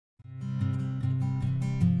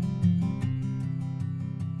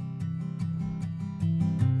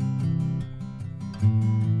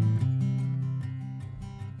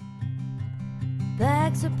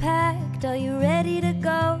bags are packed, are you ready to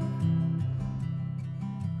go?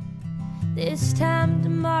 This time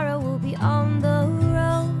tomorrow we'll be on the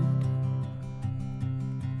road,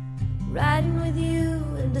 riding with you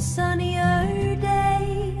in the sunnier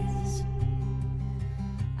days.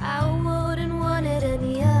 I wouldn't want it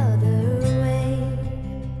any other way.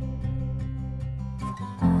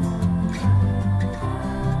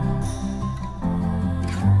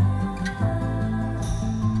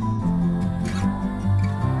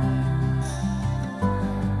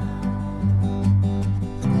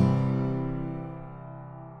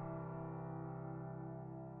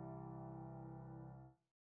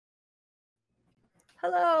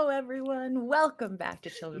 Hello, everyone. Welcome back to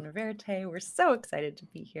Children of Éarte. We're so excited to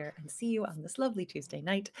be here and see you on this lovely Tuesday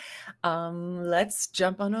night. Let's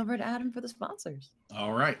jump on over to Adam for the sponsors.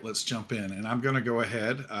 All right, let's jump in. And I'm going to go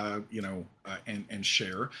ahead, and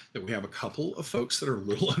share that we have a couple of folks that are a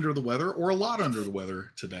little under the weather or a lot under the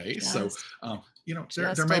weather today. Yes. So,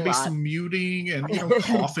 there may be some muting and,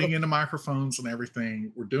 coughing into microphones and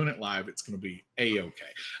everything. We're doing it live. It's going to be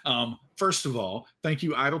A-okay. First of all, thank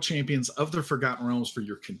you, Idle Champions of the Forgotten Realms, for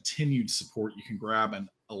your continued support. You can grab an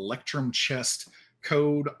Electrum chest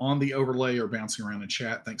code on the overlay or bouncing around in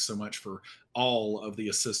chat. Thanks so much for all of the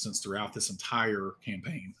assistance throughout this entire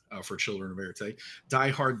campaign for Children of Éarte. Die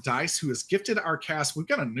Hard Dice, who has gifted our cast. We've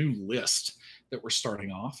got a new list that we're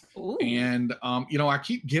starting off. Ooh. And I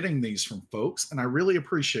keep getting these from folks and I really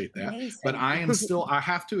appreciate that. Amazing. But I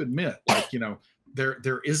have to admit,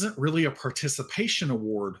 there isn't really a participation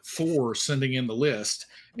award for sending in the list,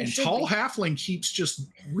 and Tall Halfling keeps just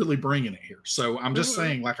really bringing it here. So I'm just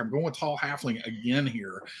saying, I'm going with Tall Halfling again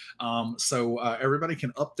here. So everybody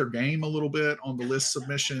can up their game a little bit on the list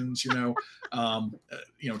submissions,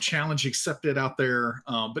 challenge accepted out there.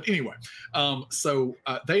 But anyway, so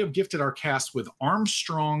they have gifted our cast with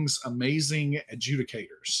Armstrong's Amazing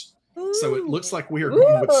Adjudicators. Ooh. So it looks like we are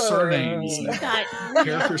going with surnames now.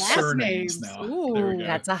 Character surnames now. Ooh, there we go.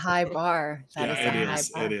 That's a high bar.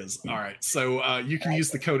 It is. All right. So you can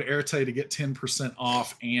use the code Éarte to get 10%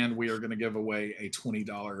 off, and we are going to give away a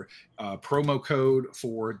 $20 promo code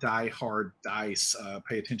for Die Hard Dice.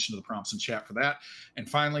 Pay attention to the prompts in chat for that. And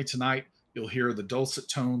finally, tonight, you'll hear the dulcet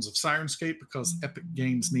tones of Sirenscape because epic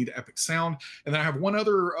games need epic sound. And then I have one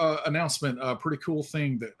other announcement, a pretty cool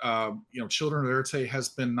thing that, Children of Éarte has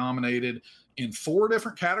been nominated in 4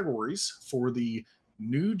 different categories for the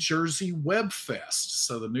New Jersey Web Fest.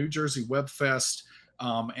 So the New Jersey Web Fest,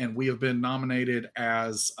 and we have been nominated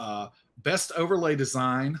as Best Overlay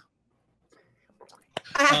Design,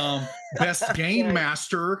 Best Game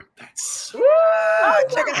Master. That's I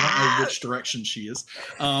don't know which direction she is.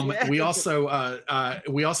 We also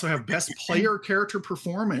have Best Player Character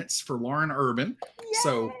Performance for Lauren Urban. Yay!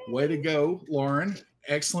 So way to go, Lauren.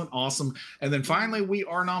 Excellent, awesome. And then finally, we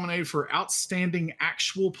are nominated for Outstanding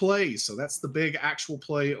Actual Play. So that's the big Actual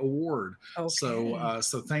Play award. Okay.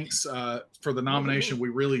 So thanks for the nomination. We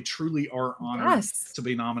really truly are honored to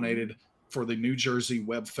be nominated for the New Jersey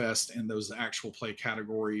Web Fest and those actual play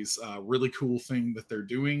categories. Really cool thing that they're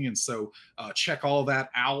doing. And so check all that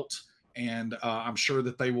out. And I'm sure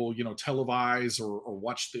that they will, televise or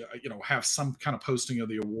watch the, have some kind of posting of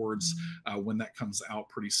the awards when that comes out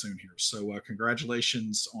pretty soon here. So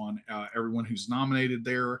congratulations on everyone who's nominated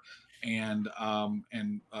there, and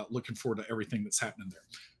looking forward to everything that's happening there.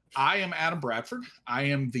 I am Adam Bradford. I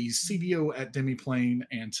am the CBO at Demiplane,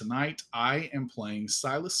 and tonight I am playing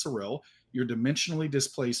Silas Sorrell, your dimensionally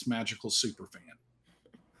displaced magical superfan.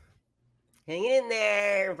 Hang in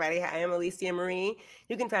there, everybody. I am Alicia Marie.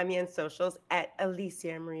 You can find me on socials at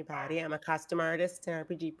Alicia Marie Body. I'm a costume artist and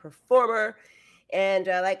RPG performer. And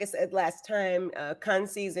like I said last time, con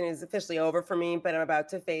season is officially over for me, but I'm about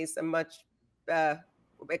to face a much,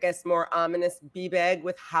 more ominous B-bag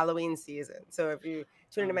with Halloween season. So if you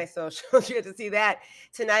tune into my socials, you get to see that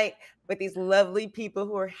tonight with these lovely people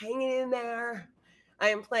who are hanging in there. I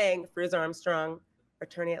am playing Fairuza Armstrong,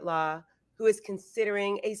 attorney at law, who is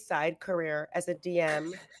considering a side career as a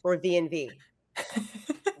DM for V&V.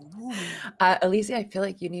 Alicia, I feel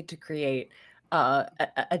like you need to create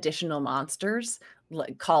additional monsters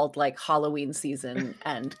called Halloween season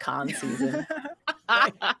and con season.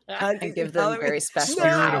 And give them very special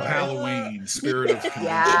Spirit of Halloween, Spirit of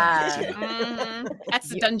yeah. That's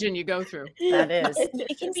the dungeon you go through. That is.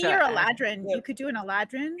 It can be your Eladrin. You could do an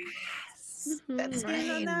Eladrin. That's right.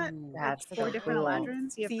 On that. That's 4 different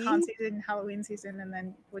Eladrins. You have con season, Halloween season, and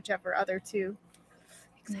then whichever other 2.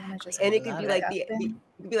 And it could be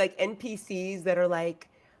like NPCs that are like,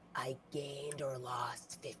 I gained or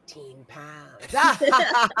lost 15 pounds.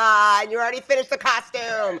 And you already finished the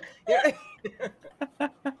costume.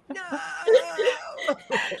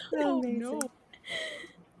 Oh no.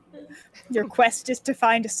 Your quest is to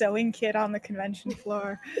find a sewing kit on the convention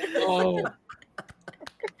floor. Oh.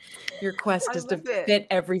 Your quest is to fit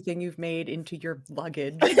everything you've made into your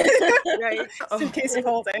luggage. Right? Suitcase of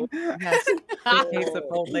holding. Yes, suitcase of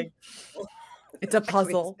holding. It's a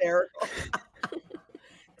puzzle. Hysterical.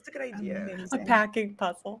 It's a good idea. A Amazing. packing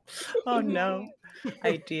puzzle. Oh no.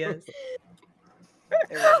 Ideas.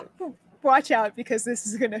 Watch out, because this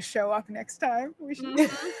is going to show up next time. We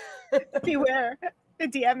should beware. The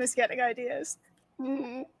DM is getting ideas.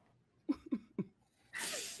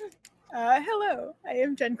 Hello, I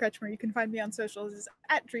am Jen Kretchmer. You can find me on socials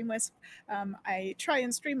at DreamWisp. I try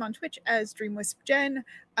and stream on Twitch as DreamWispJen.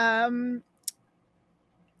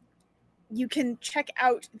 You can check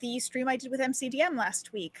out the stream I did with MCDM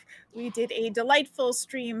last week. We did a delightful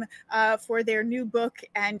stream for their new book,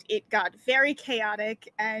 and it got very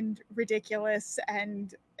chaotic and ridiculous,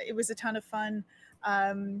 and it was a ton of fun.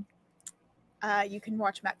 You can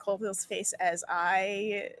watch Matt Colville's face as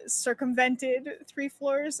I circumvented 3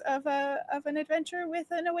 floors of an adventure with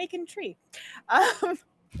an awakened tree.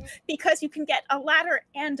 Because you can get a ladder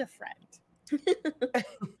and a friend.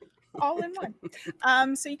 All in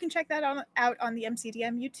one. So you can check that out on the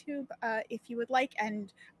MCDM YouTube if you would like.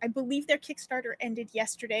 And I believe their Kickstarter ended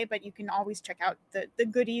yesterday, but you can always check out the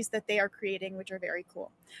goodies that they are creating, which are very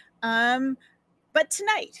cool. But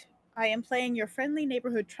tonight, I am playing your friendly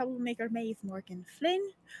neighborhood troublemaker, Maeve Morgan Flynn,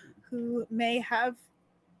 who may have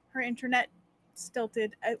her internet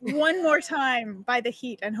stilted one more time by the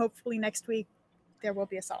heat, and hopefully next week there will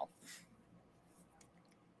be a solve.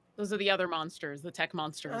 Those are the other monsters, the tech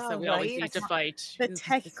monsters that we right? always need to fight. The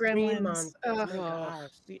tech gremlins. Oh,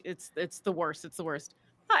 it's the worst. It's the worst.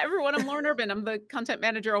 Hi, everyone. I'm Lauren Urban. I'm the content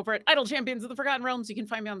manager over at Idle Champions of the Forgotten Realms. You can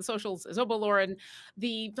find me on the socials as Obo Lauren.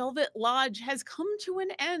 The Velvet Lodge has come to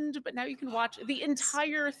an end, but now you can watch the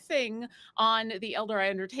entire thing on the Elder Eye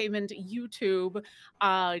Entertainment YouTube.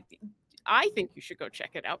 I think you should go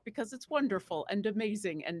check it out because it's wonderful and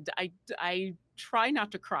amazing. And I try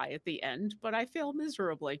not to cry at the end, but I fail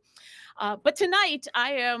miserably. But tonight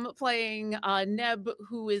I am playing Neb,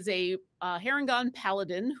 who is a Harengon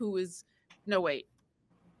Paladin who is... No, wait.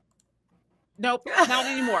 Nope, not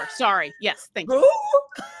anymore. Sorry. Yes, thank you.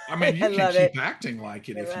 I mean, you can keep acting like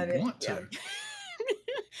it if you want to.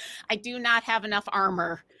 I do not have enough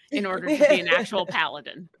armor in order to be an actual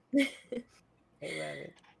paladin. I love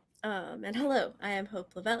it. And hello, I am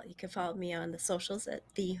Hope LaVelle. You can follow me on the socials at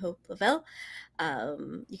the Hope LaVelle.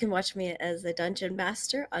 You can watch me as a dungeon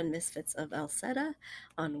master on Misfits of Elseta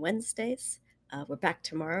on Wednesdays. We're back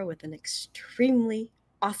tomorrow with an extremely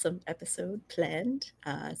awesome episode planned.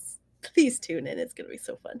 Please tune in. It's going to be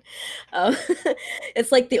so fun.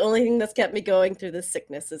 It's like the only thing that's kept me going through this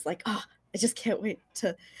sickness is like, oh, I just can't wait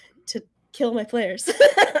to kill my players.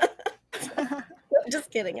 Just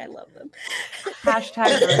kidding. I love them.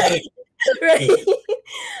 Hashtag right. Right.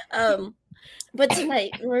 But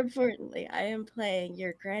tonight, more importantly, I am playing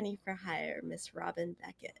your granny for hire, Miss Robin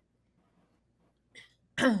Beckett.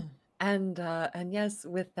 And yes,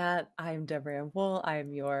 with that, I'm Deborah Ann Woll.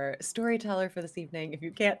 I'm your storyteller for this evening. If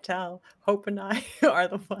you can't tell, Hope and I are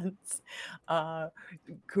the ones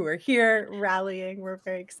who are here rallying. We're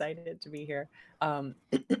very excited to be here.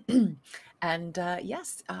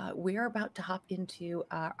 Yes, we are about to hop into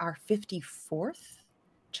our 54th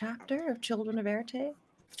chapter of Children of Éarte.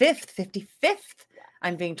 55th.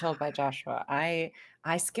 I'm being told by Joshua. I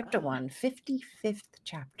skipped a one. 55th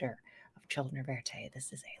chapter of Children of Éarte.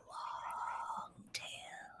 This is a long tale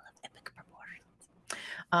of epic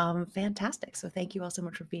proportions. Fantastic. So thank you all so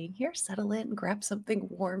much for being here. Settle in, grab something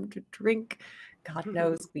warm to drink. God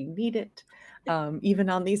knows we need it, even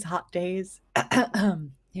on these hot days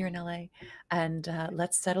here in LA. And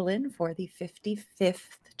let's settle in for the 55th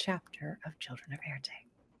chapter of Children of Éarte.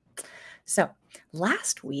 So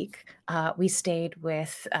last week we stayed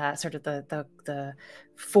with sort of the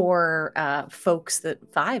 4 folks,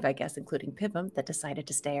 5, I guess, including Pivum, that decided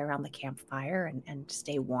to stay around the campfire and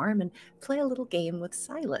stay warm and play a little game with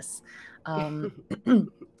Silas.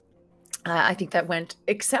 I think that went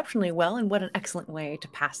exceptionally well, and what an excellent way to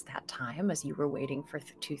pass that time as you were waiting for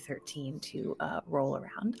 213 to roll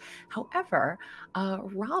around. However,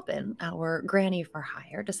 Robin, our granny for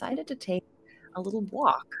hire, decided to take a little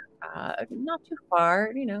walk. Not too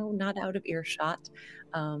far, not out of earshot,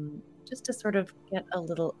 just to sort of get a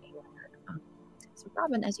little air. So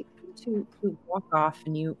Robin, as you begin to walk off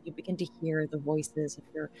and you begin to hear the voices of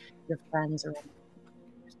your friends around,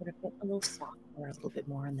 sort of get a little softer, a little bit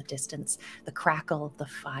more in the distance. The crackle of the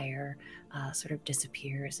fire sort of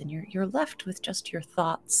disappears, and you're left with just your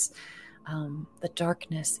thoughts The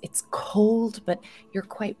darkness, it's cold, but you're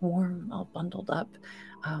quite warm, all bundled up.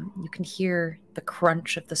 You can hear the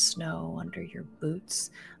crunch of the snow under your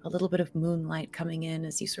boots, a little bit of moonlight coming in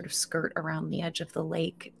as you sort of skirt around the edge of the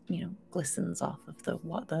lake, glistens off of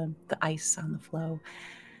the ice on the floe.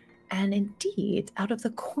 And indeed, out of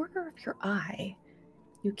the corner of your eye,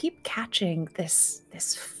 you keep catching this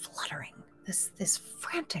fluttering, this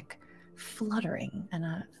frantic fluttering, and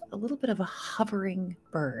a little bit of a hovering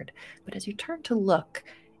bird. But as you turn to look,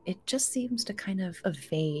 it just seems to kind of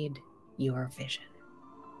evade your vision.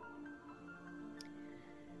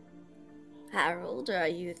 Harold, are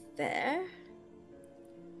you there?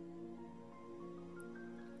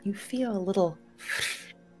 You feel a little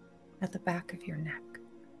at the back of your neck.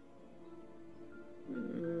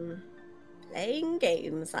 Playing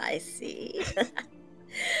games, I see.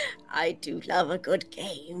 I do love a good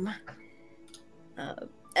game.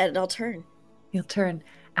 And I'll turn. You'll turn.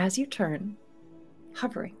 As you turn,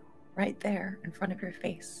 hovering right there in front of your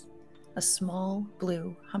face, a small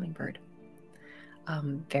blue hummingbird.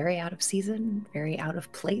 Very out of season, very out of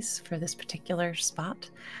place for this particular spot.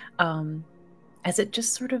 As it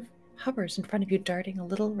just sort of hovers in front of you, darting a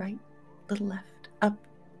little right, little left, up,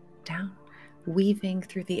 down, weaving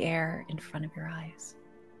through the air in front of your eyes.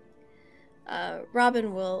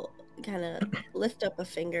 Robin will kind of lift up a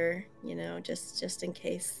finger, just in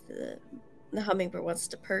case the hummingbird wants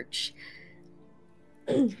to perch.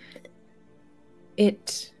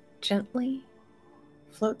 It gently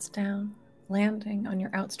floats down, landing on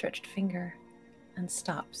your outstretched finger, and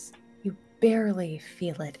stops. You barely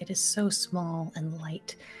feel it. It is so small and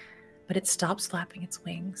light, but it stops flapping its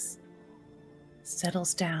wings,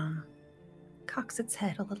 settles down, cocks its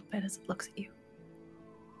head a little bit as it looks at you.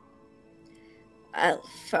 Well,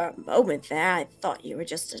 for a moment there, I thought you were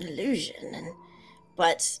just an illusion,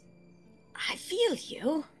 but I feel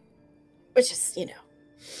you. Which is,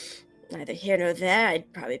 neither here nor there.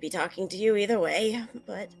 I'd probably be talking to you either way,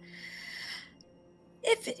 but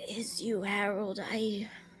if it is you, Harold, I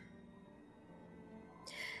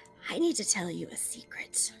need to tell you a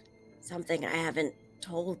secret. Something I haven't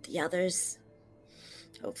told the others.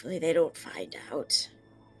 Hopefully they don't find out.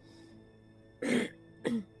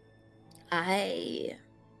 I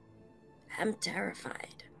am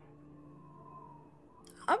terrified.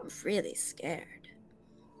 I'm really scared.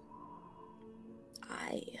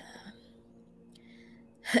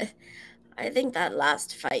 I think that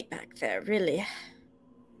last fight back there really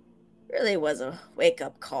was a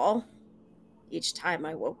wake-up call. Each time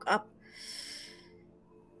I woke up.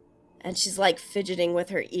 And she's like fidgeting with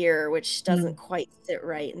her ear, which doesn't quite sit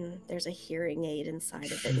right, and there's a hearing aid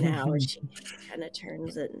inside of it now, and she kind of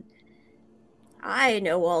turns it. And I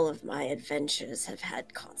know all of my adventures have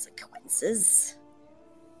had consequences.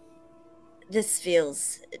 This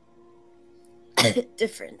feels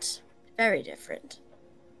different. Very different.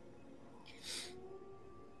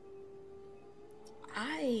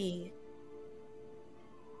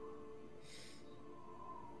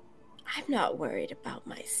 I'm not worried about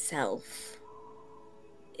myself,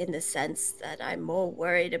 in the sense that I'm more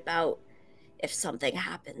worried about if something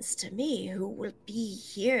happens to me, who will be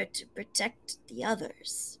here to protect the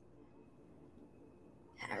others.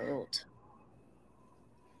 Harold.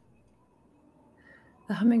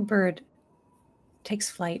 The hummingbird takes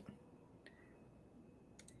flight,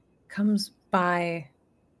 comes by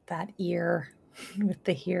that ear with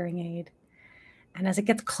the hearing aid, and as it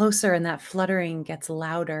gets closer and that fluttering gets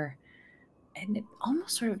louder, and it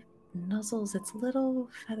almost sort of nuzzles its little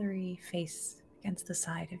feathery face against the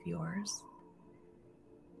side of yours,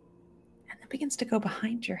 and then begins to go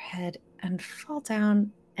behind your head and fall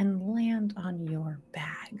down and land on your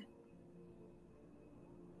bag.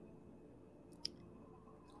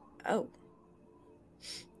 Oh.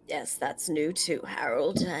 Yes, that's new too,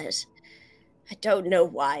 Harold. I don't know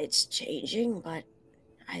why it's changing, but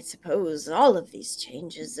I suppose all of these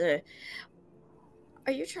changes are...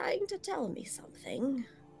 Are you trying to tell me something?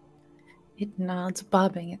 It nods,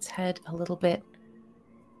 bobbing its head a little bit.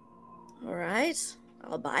 All right,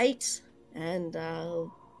 I'll bite, and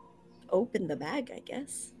I'll open the bag, I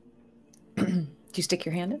guess. Do you stick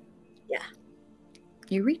your hand in? Yeah.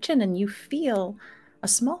 You reach in and you feel a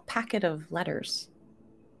small packet of letters.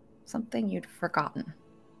 Something you'd forgotten.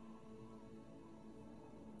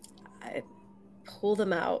 I pull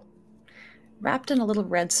them out. Wrapped in a little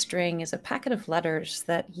red string is a packet of letters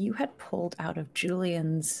that you had pulled out of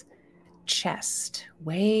Julian's chest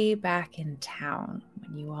way back in town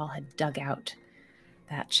when you all had dug out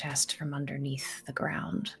that chest from underneath the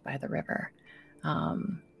ground by the river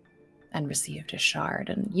and received a shard.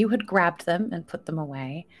 And you had grabbed them and put them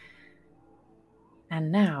away.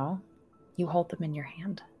 And now You hold them in your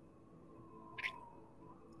hand.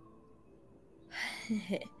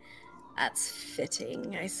 That's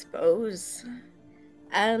fitting, I suppose.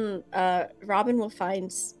 And Robin will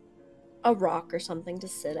find a rock or something to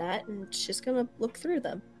sit at, and she's gonna look through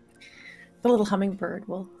them. The little hummingbird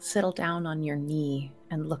will settle down on your knee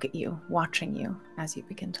and look at you, watching you as you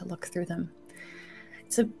begin to look through them.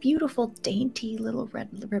 It's a beautiful, dainty little red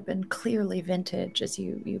ribbon, clearly vintage. As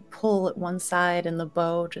you pull at one side and the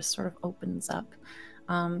bow just sort of opens up.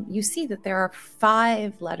 You see that there are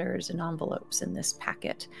 5 letters and envelopes in this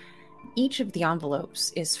packet. Each of the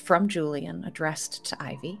envelopes is from Julian, addressed to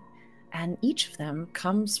Ivy, and each of them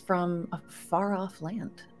comes from a far-off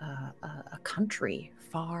land, a country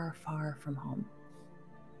far, far from home.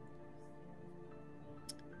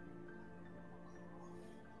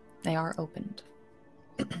 They are opened.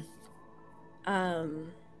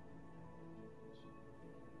 And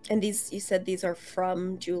these, you said these are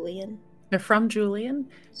from Julian? They're from Julian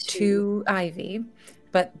to Ivy,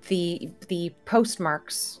 but the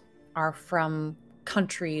postmarks are from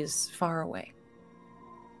countries far away.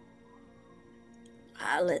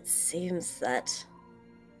 Well, it seems that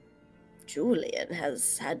Julian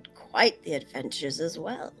has had quite the adventures as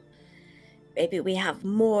well. Maybe we have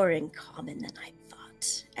more in common than I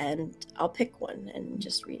thought. And I'll pick one and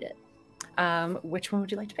just read it. Which one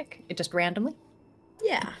would you like to pick? It just randomly?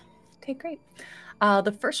 Yeah. Okay, great.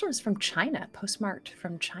 The first one is from China, postmarked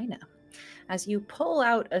from China. As you pull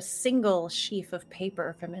out a single sheaf of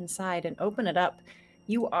paper from inside and open it up,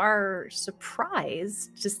 you are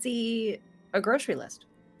surprised to see a grocery list.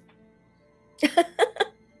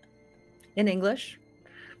 In English.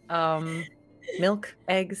 Milk,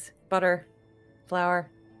 eggs, butter, flour,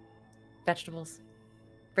 vegetables.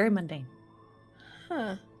 Very mundane.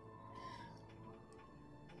 Huh.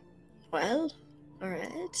 Well, all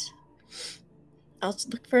right. I'll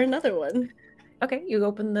look for another one. Okay, you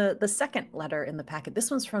open the second letter in the packet. This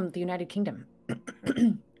one's from the United Kingdom.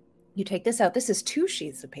 You take this out. This is 2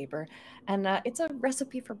 sheets of paper, and it's a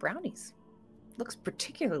recipe for brownies. Looks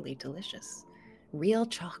particularly delicious. Real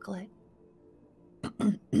chocolate.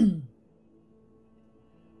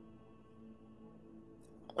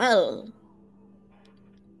 Well,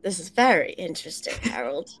 this is very interesting,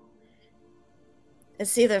 Harold.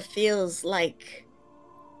 This either feels like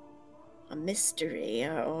a mystery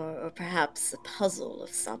or perhaps a puzzle of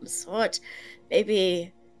some sort.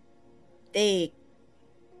 Maybe they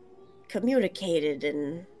communicated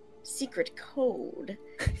in secret code.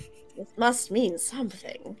 This must mean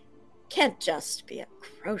something. Can't just be a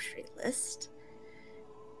grocery list.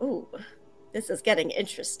 Ooh, this is getting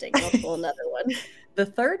interesting. I'll pull another one. The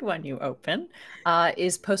third one you open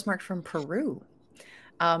is postmarked from Peru.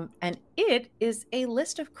 And it is a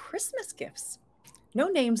list of Christmas gifts. No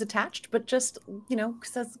names attached, but just,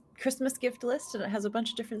 says Christmas gift list, and it has a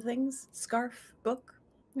bunch of different things. Scarf, book,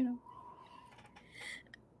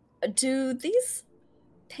 Do these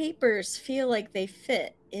papers feel like they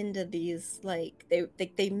fit into these, like they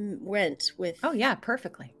went with... Oh yeah,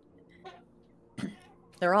 perfectly.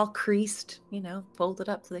 They're all creased, folded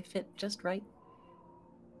up so they fit just right.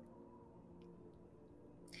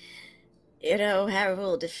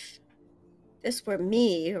 Harold, if this were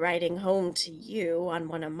me writing home to you on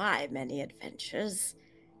one of my many adventures,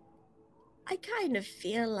 I kind of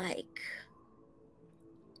feel like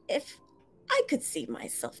if I could see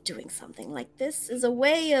myself doing something like this as a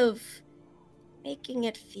way of making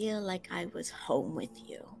it feel like I was home with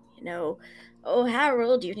you. Oh,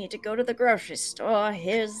 Harold, you need to go to the grocery store.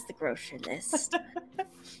 Here's the grocery list.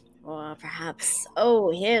 Or perhaps,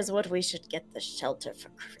 here's what we should get the shelter for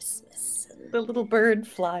Christmas. And the little bird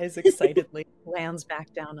flies excitedly, lands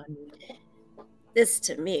back down on you. This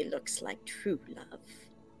to me looks like true love.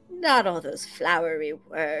 Not all those flowery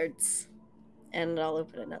words. And I'll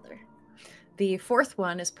open another. The fourth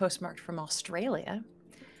one is postmarked from Australia.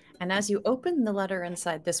 And as you open the letter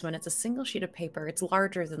inside this one, it's a single sheet of paper. It's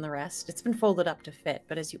larger than the rest. It's been folded up to fit.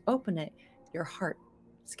 But as you open it, your heart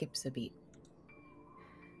skips a beat.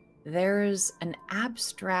 There's an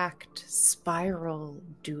abstract spiral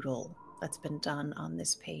doodle that's been done on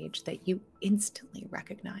this page that you instantly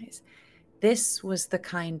recognize. This was the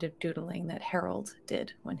kind of doodling that Harold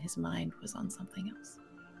did when his mind was on something else.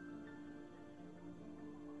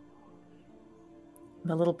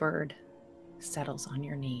 The little bird settles on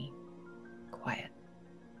your knee, quiet,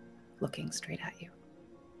 looking straight at you.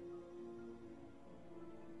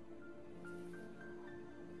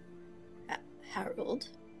 Harold,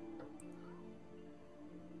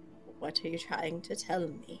 what are you trying to tell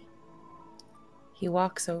me? He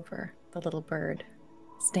walks over the little bird,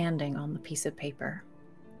 standing on the piece of paper,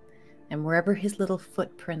 And wherever his little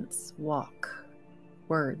footprints walk,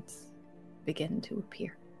 words begin to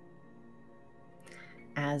appear.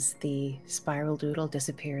 As the spiral doodle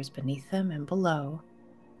disappears beneath him and below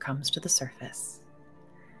comes to the surface,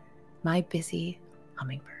 my busy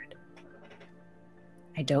hummingbird.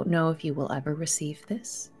 I don't know if you will ever receive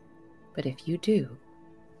this, but if you do,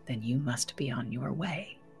 then you must be on your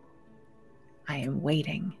way. I am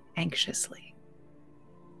waiting anxiously,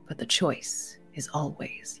 but the choice is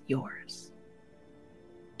always yours.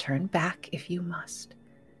 Turn back if you must,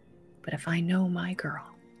 but if I know my girl,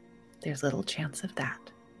 there's little chance of that,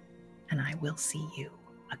 and I will see you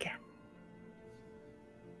again.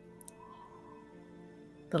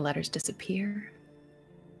 The letters disappear.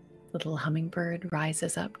 The little hummingbird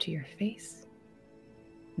rises up to your face,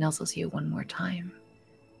 nuzzles you one more time,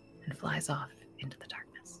 and flies off into the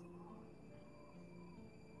darkness.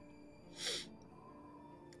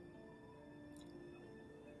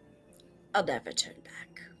 I'll never turn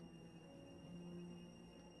back.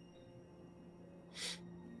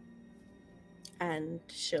 And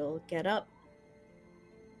she'll get up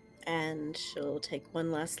and she'll take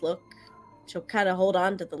one last look. She'll kind of hold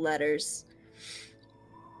on to the letters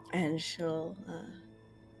and she'll,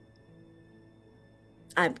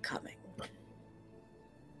 I'm coming.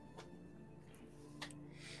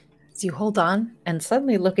 So you hold on and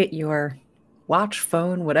suddenly look at your watch,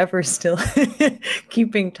 phone, whatever is still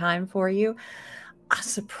keeping time for you. A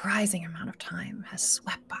surprising amount of time has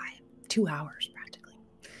swept by. 2 hours practically.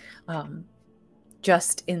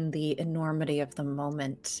 Just in the enormity of the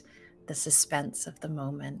moment, the suspense of the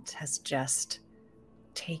moment has just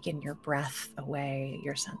taken your breath away,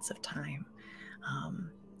 your sense of time.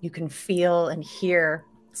 You can feel and hear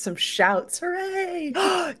some shouts, hooray,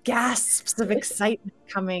 gasps of excitement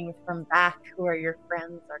coming from back where your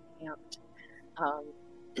friends are camped. As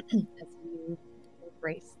you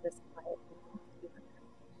embrace this quiet moment.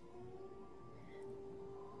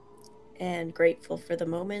 And grateful for the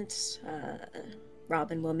moment,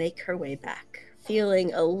 Robin will make her way back,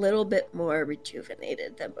 feeling a little bit more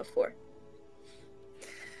rejuvenated than before.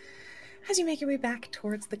 As you make your way back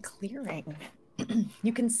towards the clearing,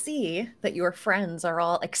 you can see that your friends are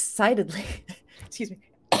all excitedly, excuse me,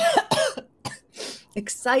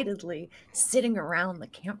 excitedly sitting around the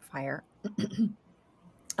campfire,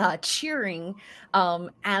 cheering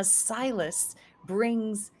as Silas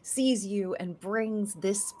sees you and brings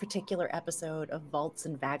this particular episode of Vaults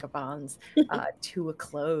and Vagabonds to a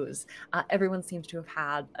close. Everyone seems to have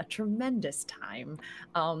had a tremendous time.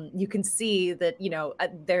 You can see that,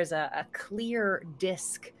 there's a clear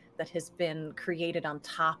disc that has been created on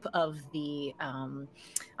top of the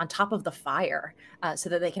fire, so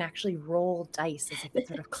that they can actually roll dice as if it's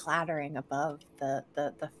sort of clattering above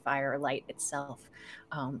the firelight itself.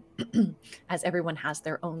 As everyone has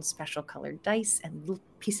their own special colored dice and little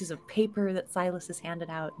pieces of paper that Silas has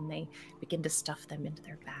handed out, and they begin to stuff them into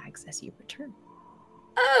their bags as you return.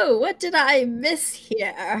 Oh, what did I miss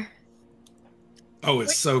here? Oh,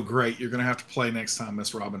 it's so great. You're going to have to play next time,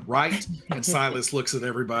 Miss Robin. Right? And Silas looks at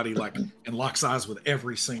everybody and locks eyes with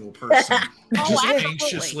every single person, just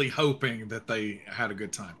anxiously hoping that they had a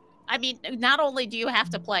good time. I mean, not only do you have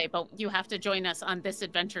to play, but you have to join us on this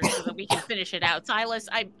adventure so that we can finish it out. Silas,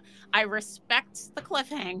 I respect the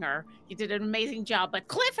cliffhanger. You did an amazing job, but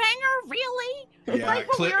cliffhanger, really? Yeah, right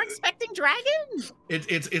when we were expecting dragons?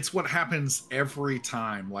 It's what happens every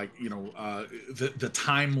time. The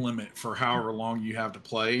time limit for however long you have to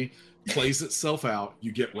play plays itself out.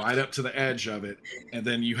 You get right up to the edge of it, and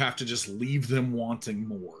then you have to just leave them wanting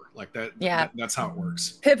more. Like that. Yeah, that's how it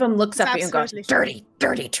works. Pivum looks up at you and goes, "Dirty,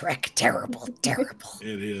 dirty trick, terrible, terrible."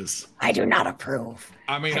 It is. I do not approve.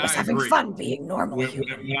 I mean, I was having fun being normal.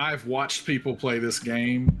 When I've watched people play this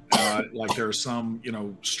game, like there are some,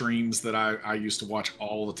 streams that I used to watch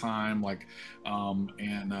all the time,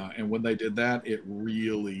 and when they did that, it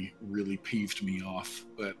really, really peeved me off.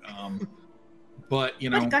 But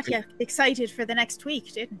it got you excited for the next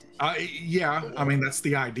week, didn't it? Yeah, I mean that's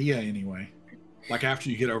the idea anyway. Like after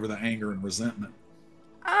you get over the anger and resentment.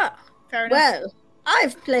 Ah, fair enough. Well,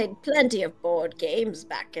 I've played plenty of board games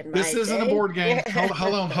back in my day. This isn't a board game. Hold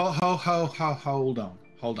on.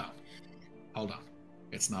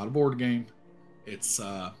 It's not a board game. It's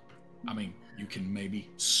you can maybe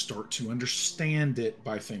start to understand it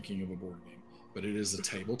by thinking of a board game, but it is a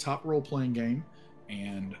tabletop role-playing game,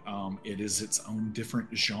 and it is its own different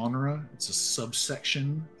genre. It's a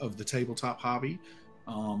subsection of the tabletop hobby.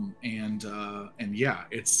 It's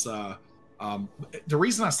the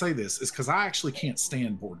reason I say this is because I actually can't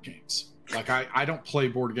stand board games. Like I don't play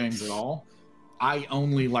board games at all. I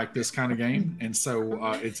only like this kind of game, and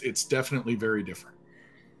so it's definitely very different.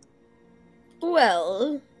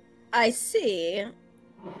 Well, I see.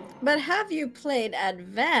 But have you played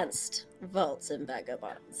advanced Vaults and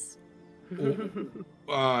Vagabonds?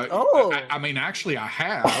 I mean, actually, I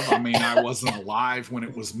have. I mean, I wasn't alive when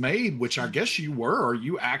it was made, which I guess you were. Are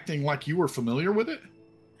you acting like you were familiar with it?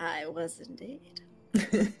 I was indeed.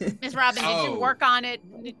 Miss Robin, did you Oh. work on it?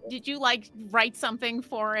 Did you like write something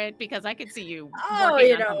for it? Because I could see you. Oh, working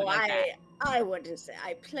you on know, something like that. I wouldn't say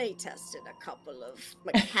I play tested a couple of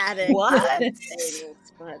mechanics. What? things,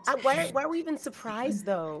 but Why are we even surprised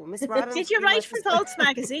though, Miss Robin? Did you write for Vaults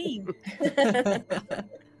magazine?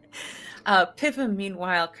 Pivam,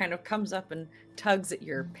 meanwhile, kind of comes up and tugs at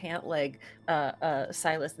your pant leg,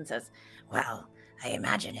 Silas, and says, Well, I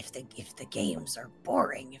imagine if the games are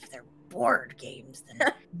boring, if they're board games,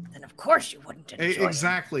 then of course you wouldn't enjoy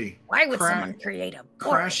Exactly. them. Why would Crash- someone create a board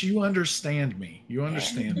Crash, you understand me. You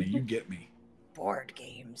understand me. You get me. board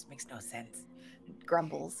games? Makes no sense.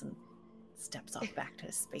 grumbles, and steps off back to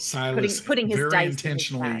his space, Silas, putting his very dice in his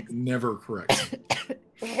intentionally, bags. never corrects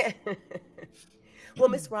me. Well,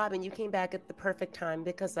 Miss Robin, you came back at the perfect time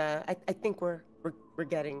because I think we're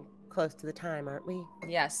getting close to the time, aren't we?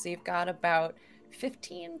 Yes, so you've got about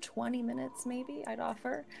 15-20 minutes, maybe, I'd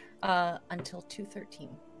offer, until 2:13.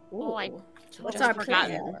 Oh, I Ooh, So what's just our before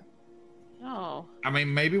plan? 4. Oh, I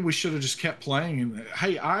mean, maybe we should have just kept playing. And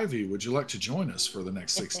hey, Ivy, would you like to join us for the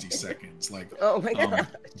next 60 seconds? Like, Oh my God.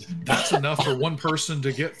 that's enough for one person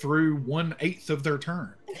to get through 1/8 of their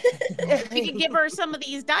turn. we could give her some of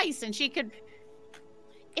these dice, and she could.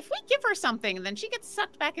 If we give her something, and then she gets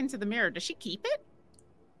sucked back into the mirror, does she keep it?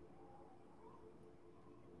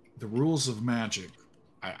 The rules of magic,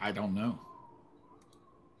 I don't know.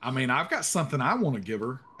 I mean, I've got something I want to give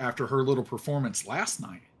her after her little performance last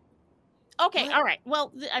night. Okay, all right.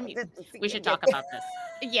 Well, I mean, we should talk about this.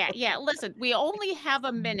 Yeah. Listen, we only have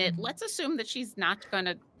a minute. Let's assume that she's not going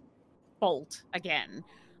to bolt again.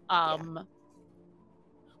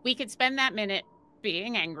 We could spend that minute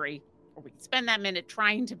being angry, or we could spend that minute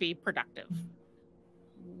trying to be productive.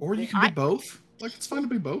 Or you can be both. Like, it's fine to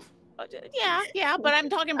be both. Yeah, but I'm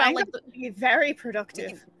talking about I'm like going to be very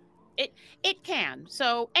productive. it can.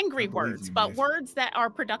 So angry I believe words, you, but Maeve. words that are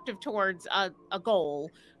productive towards a goal,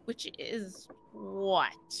 which is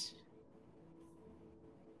what?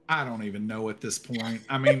 I don't even know at this point.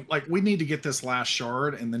 I mean, like, we need to get this last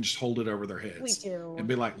shard and then just hold it over their heads. We do. And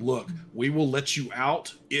be like, look, we will let you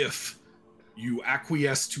out if you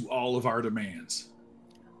acquiesce to all of our demands,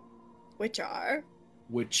 Which are?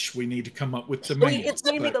 which we need to come up with We demands.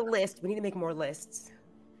 need to make but- a list. We need to make more lists.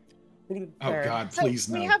 We need to be oh, prepared. God, So please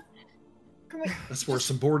no. we have. Can we, That's worth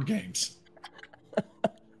some board games.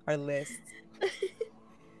 Our lists.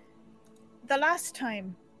 the last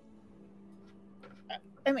time.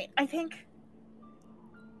 I mean, I think.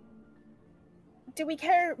 Do we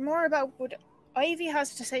care more about what Ivy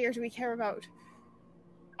has to say, or do we care about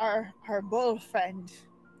our bull friend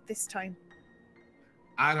this time?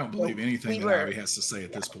 I don't believe anything we that were- Ivy has to say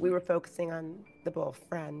at this point. We were focusing on the bull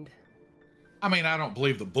friend. I mean, I don't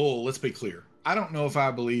believe the bull. Let's be clear. I don't know if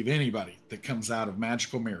I believe anybody that comes out of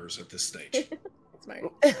magical mirrors at this stage. Smart.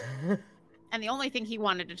 And the only thing he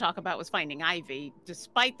wanted to talk about was finding Ivy,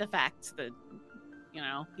 despite the fact that,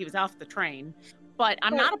 he was off the train. But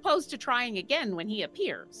I'm not opposed to trying again when he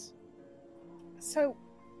appears. So,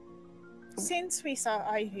 since we saw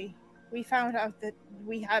Ivy, we found out that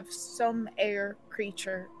we have some air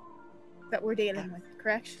creature that we're dealing with,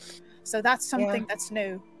 correct? So that's something that's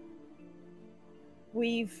new.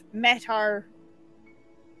 We've met our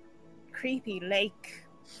creepy lake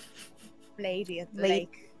lady at the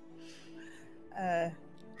lake.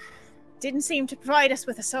 Didn't seem to provide us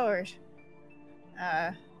with a sword.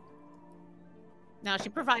 Now, she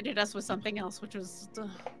provided us with something else, which was,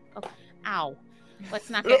 ow.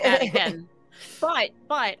 Let's not get that again. But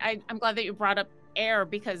I'm glad that you brought up air,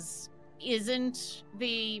 because isn't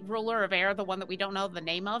the ruler of air the one that we don't know the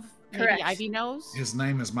name of? Correct. Maybe Ivy knows? His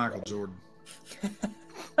name is Michael Jordan.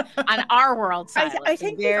 On our world, Silas. I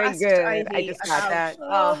think we've Very asked good. Ivy I just got about- that. Oh,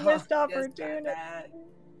 Oh, missed just got opportunity. that.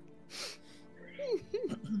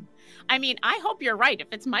 I mean, I hope you're right. If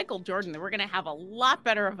it's Michael Jordan, then we're going to have a lot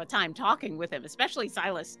better of a time talking with him, especially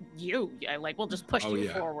Silas. We'll just push Oh, you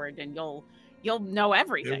yeah. forward, and you'll know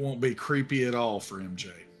everything. It won't be creepy at all for MJ.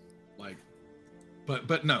 Like,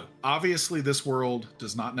 but no, obviously this world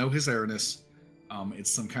does not know his airness.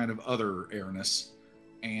 It's some kind of other airness.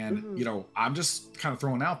 And, I'm just kind of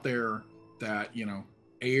throwing out there that,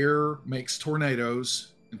 air makes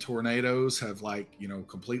tornadoes, and tornadoes have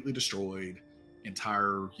completely destroyed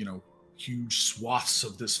entire, huge swaths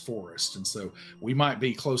of this forest. And so we might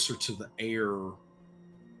be closer to the air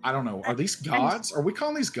I don't know. Are these gods? Are we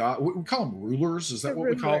calling these gods? We call them rulers. Is that what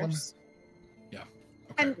we call them? Yeah.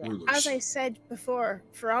 Okay, And rulers. as I said before,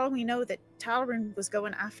 for all we know that Talron was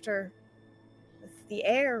going after the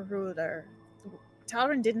air ruler,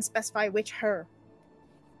 Talron didn't specify which her.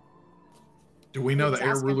 Do we know He was the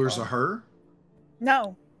air asking rulers for. are her?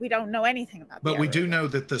 No, we don't know anything about But the we air do ruler. know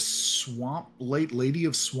that the swamp lady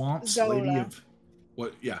of swamps, lady Zola. of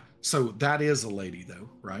what? Yeah. So that is a lady, though,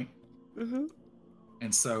 right? Mm-hmm.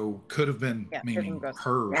 And so could have been Yeah, meaning Pivum goes,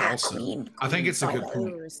 her Yeah, also. queen, I think it's a good Zola.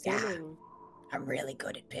 point. We're assuming. I'm really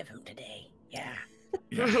good at Pivum today. Yeah.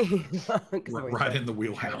 Yeah. 'Cause we're Right so- in the I'm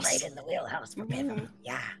wheelhouse. right in the wheelhouse for Pivum.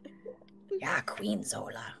 Yeah. Yeah, Queen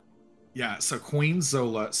Zola. Yeah. So Queen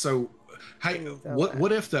Zola. So hey, Queen what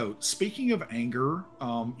Zola. if though? Speaking of anger,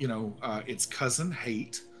 its cousin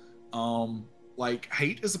hate. Like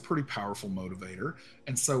hate is a pretty powerful motivator.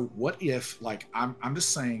 And so what if, like, I'm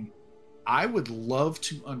just saying, I would love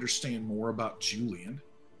to understand more about Julian.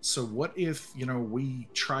 So what if, we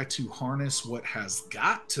try to harness what has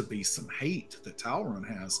got to be some hate that Talron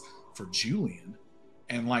has for Julian,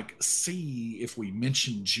 and like see if we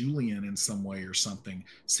mention Julian in some way or something,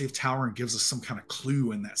 see if Talron gives us some kind of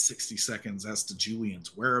clue in that 60 seconds as to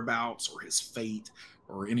Julian's whereabouts or his fate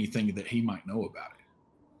or anything that he might know about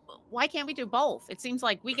it. Why can't we do both? It seems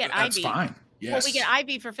like we get That's Ivy. fine. Yes. Well, we get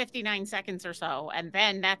Ivy for 59 seconds or so, and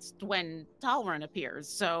then that's when Talron appears.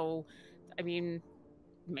 So, I mean,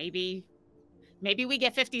 maybe we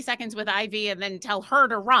get 50 seconds with Ivy and then tell her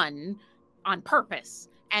to run on purpose.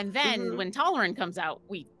 And then when Talron comes out,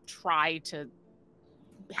 we try to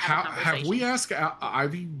have a conversation. Have we asked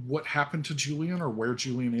Ivy what happened to Julian or where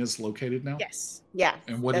Julian is located now? Yes. Yeah.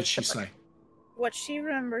 And what did that's she the say? What she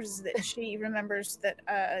remembers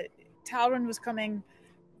that Talron was coming,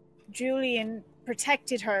 Julian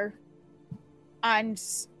protected her, and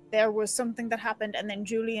there was something that happened, and then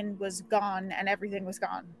Julian was gone, and everything was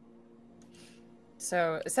gone.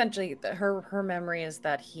 So essentially, her memory is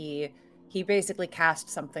that he basically cast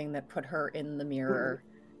something that put her in the mirror,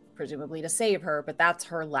 presumably to save her. But that's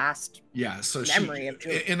her last So memory of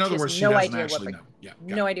Julian. in other words, she no doesn't idea actually what know. Yeah,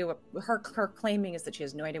 no idea what her claiming is that she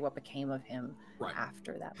has no idea what became of him Right.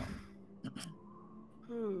 after that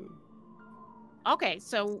moment. Okay,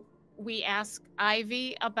 so we ask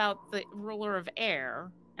Ivy about the ruler of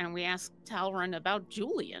air, and we ask Talron about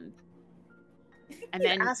Julian. And We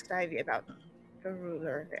then asked Ivy about the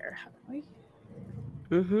ruler there, haven't we?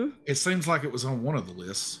 Mm-hmm. It seems like it was on one of the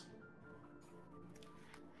lists.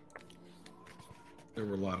 There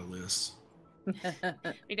were a lot of lists.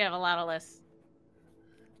 we do have a lot of lists.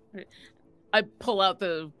 I pull out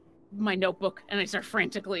my notebook and I start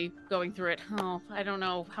frantically going through it. Oh, I don't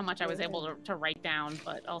know how much I was able to write down,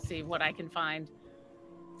 but I'll see what I can find.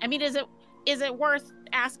 I mean, is it worth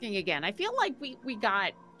asking again? I feel like we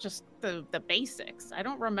got just the basics. I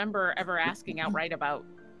don't remember ever asking outright about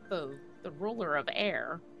the ruler of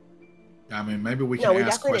air. I mean, maybe we No, can we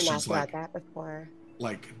ask definitely didn't questions ask like, about that before.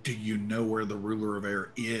 do you know where the ruler of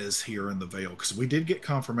air is here in the Vale? Because we did get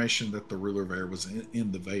confirmation that the ruler of air was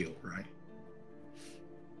in the Vale, right?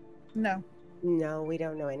 No, No, we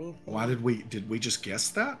don't know anything. Why did we just guess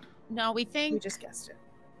that? No, we think we just guessed it.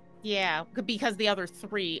 yeah, because the other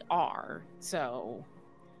three are. So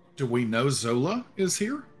Do we know Zola is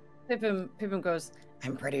here? Pivum goes,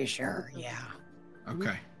 I'm pretty sure, yeah.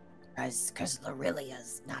 Okay. Because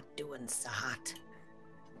Lorelia's not doing so hot.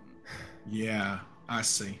 Yeah, I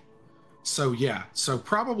see. So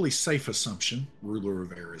probably safe assumption, ruler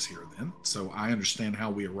of air is here then. So I understand how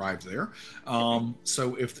we arrived there.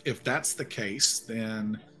 So if that's the case,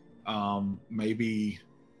 then maybe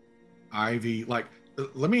Ivy,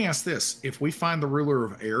 let me ask this. If we find the ruler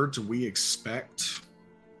of air, do we expect,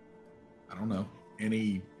 I don't know,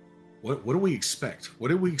 what do we expect? What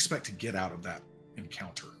do we expect to get out of that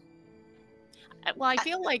encounter? well, I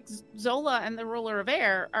feel like Zola and the ruler of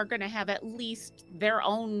air are going to have at least their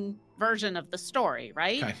own version of the story,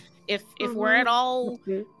 right? Okay. If we're at all,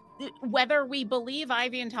 whether we believe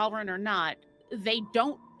Ivy and Talron or not, they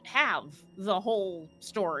don't have the whole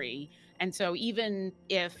story. And so even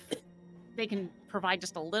if they can provide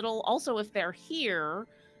just a little, also if they're here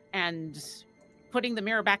and putting the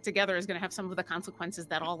mirror back together is going to have some of the consequences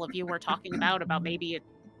that all of you were talking about maybe it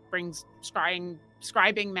brings scribing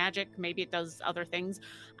magic, maybe it does other things.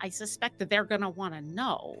 I suspect that they're going to want to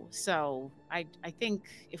know. So I think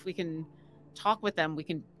if we can talk with them, we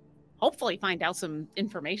can hopefully find out some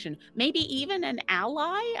information, maybe even an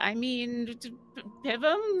ally. I mean,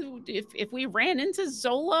 Pivum, if we ran into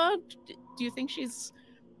Zola, do you think she's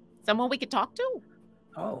someone we could talk to?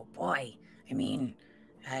 Oh boy. I mean,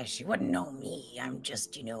 she wouldn't know me. I'm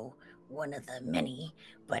just, one of the many,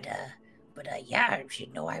 but yeah,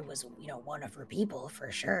 she'd know I was, one of her people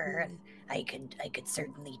for sure, and I could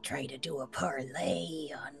certainly try to do a parlay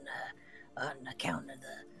on account of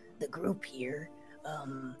the group here.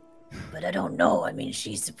 But I don't know. I mean,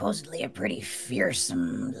 she's supposedly a pretty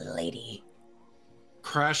fearsome lady.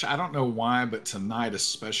 Crash, I don't know why, but tonight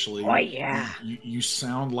especially, oh yeah, you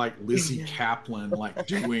sound like Lizzie Kaplan, like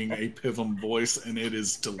doing a Pivum voice, and it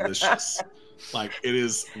is delicious. Like, it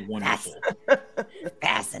is wonderful.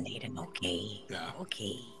 Fascinating. Okay. Yeah.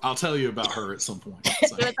 Okay. I'll tell you about her at some point.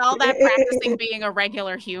 So. With all that practicing being a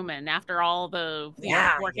regular human, after all the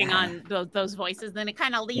working on those voices, then it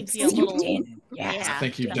kind of leaves you a little. Yeah. I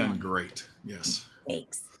think you've done great. Yes.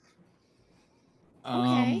 Thanks.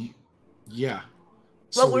 Okay. Yeah.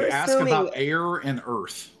 So Well, we we're ask assuming- about air and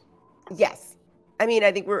earth. Yes. I mean,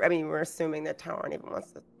 we're assuming that Talon even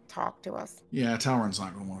wants to talk to us. Yeah, Talron's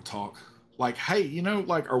not going to want to talk. Like, hey,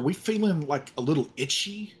 are we feeling like a little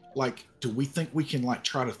itchy? Like, do we think we can like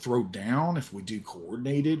try to throw down if we do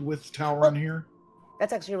coordinated with Talron here?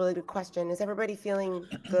 That's actually a really good question. Is everybody feeling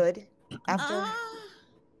good after?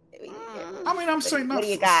 I mean, I'm saying not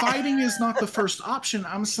fighting is not the first option.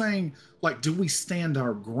 I'm saying, like, do we stand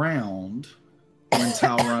our ground when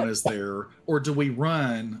Talron is there, or do we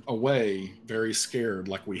run away very scared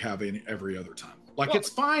like we have every other time? Like, it's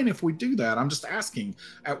fine if we do that. I'm just asking,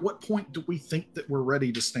 at what point do we think that we're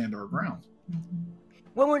ready to stand our ground?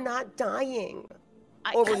 When we're not dying,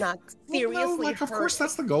 or we're not seriously hurt. Of course,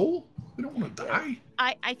 that's the goal. We don't want to die.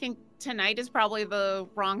 I think tonight is probably the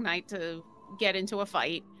wrong night to get into a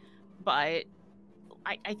fight, but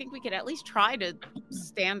I think we could at least try to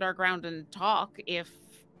stand our ground and talk. If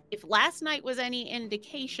last night was any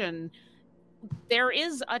indication, there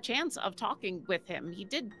is a chance of talking with him. He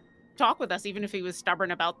did talk with us, even if he was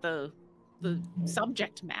stubborn about the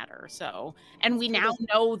subject matter. So, and we now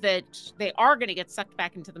know that they are going to get sucked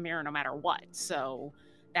back into the mirror no matter what. So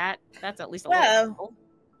that's at least a little.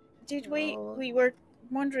 Did we were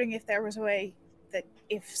wondering if there was a way that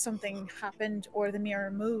if something happened or the mirror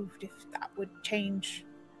moved, if that would change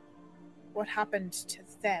what happened to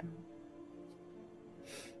them.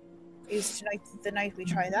 Is tonight the night we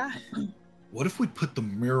try that? What if we put the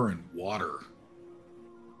mirror in water?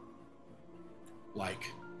 Like,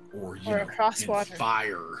 or across in water.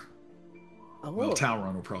 Fire. Oh. Well,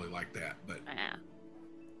 Talron will probably like that, but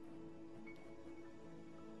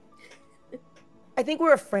I think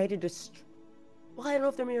we're afraid to well, I don't know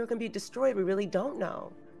if the mirror can be destroyed. We really don't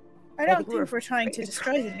know. I don't think we're trying to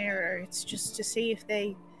destroy the mirror. It's just to see if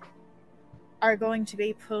they are going to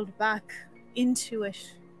be pulled back into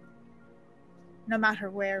it, no matter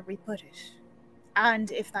where we put it,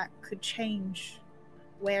 and if that could change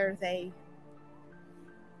where they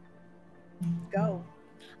go.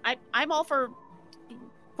 I'm all for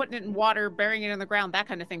putting it in water, burying it in the ground, that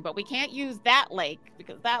kind of thing, but we can't use that lake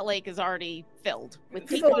because that lake is already filled with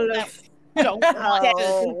people that don't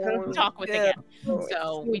want to talk with again.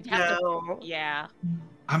 So we'd have to,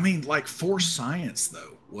 I mean, like, for science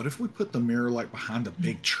though, what if we put the mirror like behind a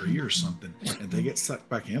big tree or something and they get sucked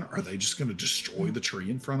back in? Are they just going to destroy the tree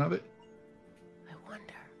in front of it? I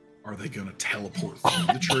wonder. Are they going to teleport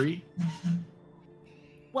through the tree?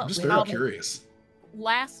 Well, I'm just very curious.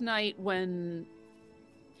 Last night when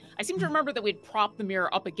I seem to remember that we'd propped the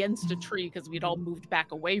mirror up against a tree because we'd all moved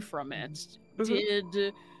back away from it.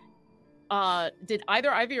 Did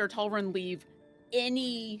either Ivy or Talron leave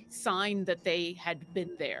any sign that they had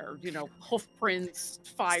been there? Hoof prints,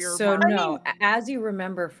 fire. So no, as you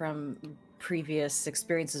remember from previous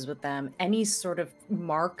experiences with them, any sort of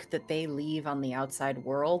mark that they leave on the outside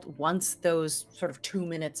world, once those sort of 2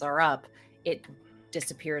 minutes are up, it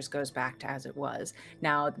disappears, goes back to as it was.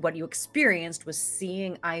 Now, what you experienced was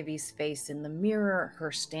seeing Ivy's face in the mirror,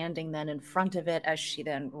 her standing then in front of it as she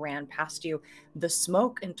then ran past you. The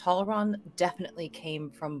smoke in Talron definitely came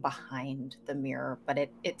from behind the mirror, but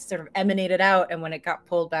it sort of emanated out, and when it got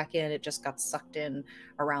pulled back in, it just got sucked in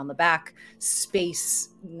around the back.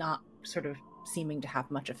 Space not sort of seeming to have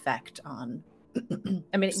much effect on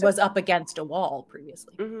I mean, it was up against a wall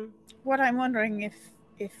previously. What I'm wondering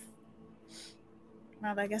if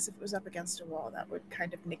well, I guess if it was up against a wall, that would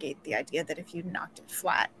kind of negate the idea that if you knocked it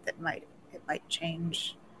flat, it might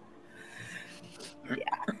change.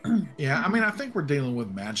 Yeah, I mean, I think we're dealing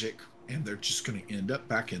with magic, and they're just going to end up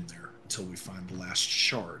back in there until we find the last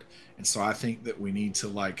shard. And so I think that we need to,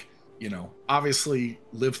 like, obviously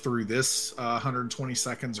live through this 120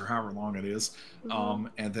 seconds or however long it is.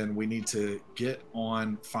 And then we need to get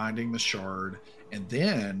on finding the shard. And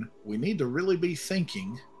then we need to really be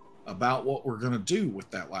thinking about what we're going to do with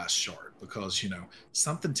that last shard, because, you know,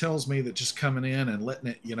 something tells me that just coming in and letting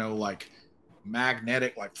it, you know, like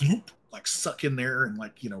magnetic, like suck in there and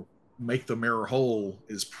like, you know, make the mirror whole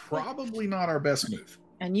is probably not our best move.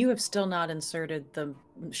 And you have still not inserted the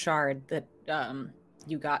shard that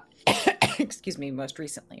you got, excuse me, most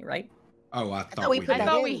recently, right? Oh, I thought we I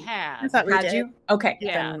thought we I had. thought we Had did. you? Okay,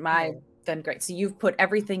 Yeah. then great. So you've put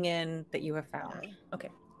everything in that you have found. Okay.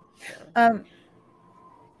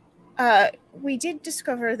 We did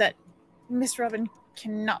discover that Miss Robin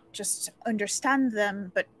cannot just understand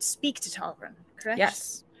them, but speak to Talron, correct?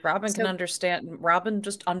 Yes, Robin can So- understand. Robin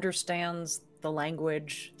just understands the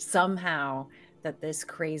language somehow that this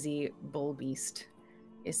crazy bull beast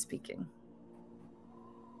is speaking.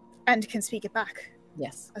 And can speak it back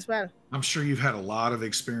Yes. as well. I'm sure you've had a lot of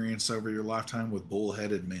experience over your lifetime with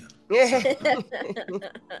bull-headed men.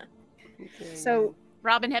 So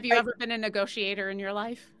Robin, have you ever been a negotiator in your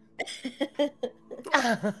life?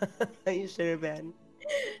 You should have been.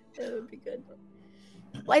 That would be good.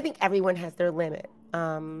 Well, I think everyone has their limit.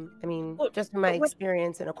 I mean, Well, just from my what-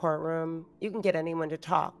 experience in a courtroom, you can get anyone to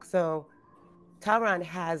talk. So Talron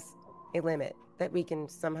has a limit that we can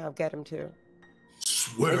somehow get him to.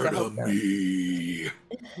 Swear to me.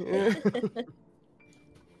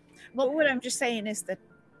 Well, what I'm just saying is that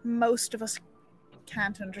most of us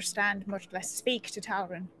can't understand, much less speak to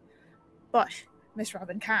Talron. But Miss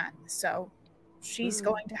Robin can, so she's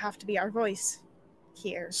going to have to be our voice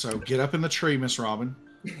here. So get up in the tree, Miss Robin.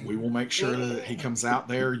 We will make sure that he comes out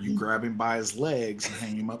there. You grab him by his legs and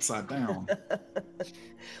hang him upside down.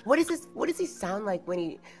 What is this? What does he sound like when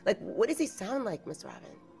he what does he sound like, Miss Robin?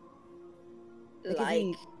 Like, is Like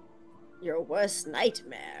he- your worst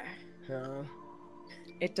nightmare. Oh.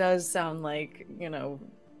 It does sound like, you know,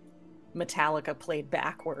 Metallica played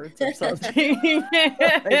backwards or something.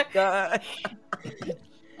 My God.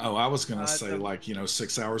 Oh, I was going to say like, you know,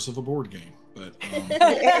 6 hours of a board game, but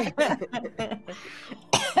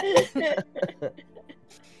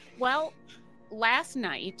Well, last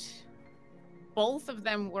night, both of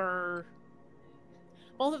them were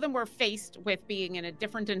faced with being in a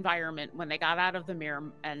different environment when they got out of the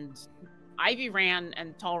mirror, and Ivy ran,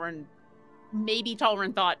 and Talron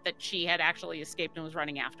thought that she had actually escaped and was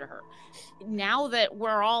running after her. Now that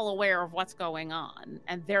we're all aware of what's going on,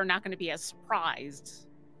 and they're not going to be as surprised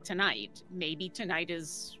tonight, maybe tonight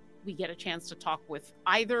is we get a chance to talk with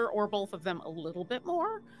either or both of them a little bit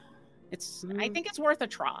more. I think it's worth a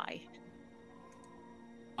try.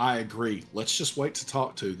 I agree. Let's just wait to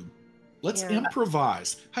talk to them. Let's Yeah.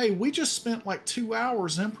 improvise. Hey, we just spent like 2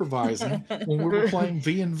 hours improvising when we were playing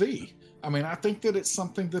V&V. I mean, I think that it's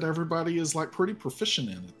something that everybody is like pretty proficient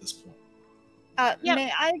in at this point. Yep.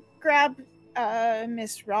 May I grab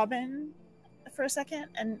Miss Robin for a second?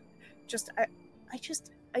 And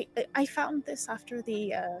I found this after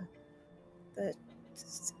the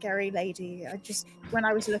scary lady. When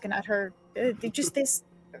I was looking at her,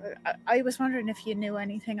 I was wondering if you knew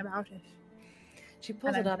anything about it. She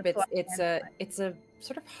pulls And it I'm up. gonna pull It's up it's a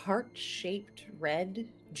sort of heart-shaped red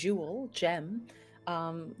gem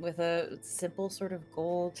with a simple sort of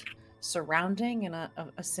gold surrounding and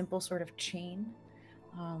a simple sort of chain.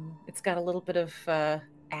 It's got a little bit of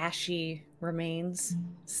ashy remains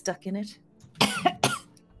stuck in it.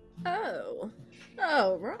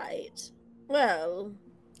 Oh, right. Well,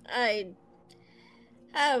 I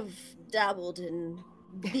have dabbled in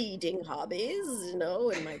beading hobbies, you know,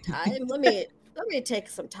 in my time. Let me take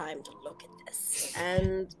some time to look at this.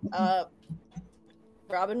 And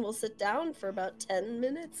Robin will sit down for about 10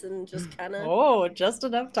 minutes and just kind of Oh, just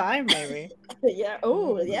enough time, maybe. yeah.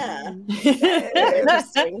 Oh, yeah. Very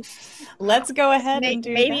interesting. Let's go ahead and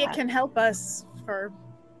do Maybe that. it can help us for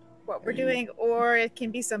what we're doing, or it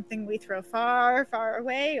can be something we throw far, far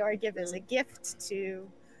away, or give as a gift to.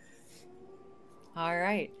 All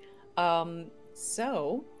right.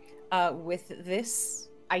 So, with this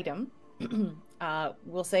item,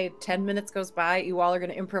 we'll say 10 minutes goes by. You all are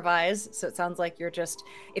going to improvise. So it sounds like you're just,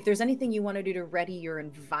 if there's anything you want to do to ready your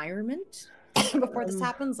environment before this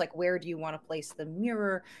happens, like where do you want to place the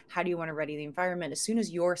mirror? How do you want to ready the environment? As soon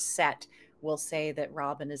as you're set, we'll say that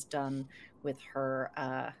Robin is done with her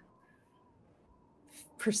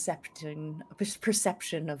perception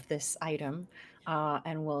of this item.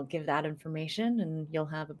 And we'll give that information, and you'll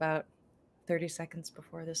have about 30 seconds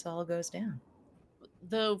before this all goes down.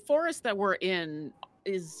 The forest that we're in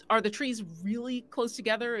are the trees really close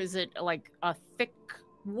together? Is it like a thick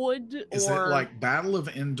wood? Is it like Battle of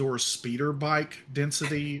Indoor speeder bike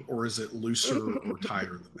density, or is it looser or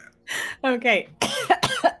tighter than that? Okay.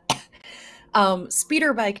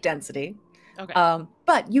 Speeder bike density. Okay. But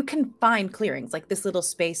but you can find clearings, like this little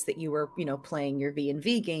space that you were, playing your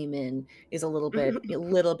V&V game in is a little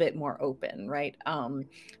bit more open, right?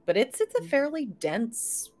 But it's a fairly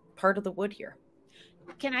dense part of the wood here.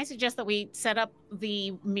 Can I suggest that we set up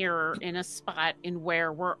the mirror in a spot in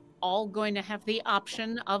where we're all going to have the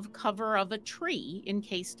option of cover of a tree in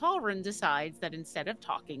case Talrin decides that instead of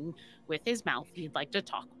talking with his mouth, he'd like to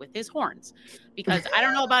talk with his horns. Because I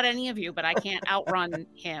don't know about any of you, but I can't outrun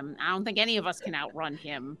him. I don't think any of us can outrun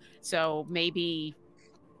him. So maybe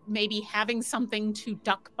having something to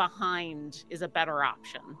duck behind is a better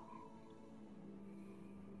option.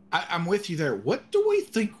 I'm with you there. What do we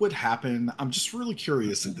think would happen? I'm just really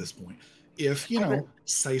curious at this point. If,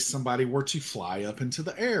 say somebody were to fly up into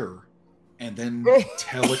the air and then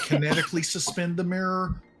telekinetically suspend the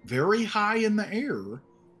mirror very high in the air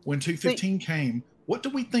when 215 came, what do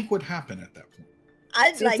we think would happen at that point?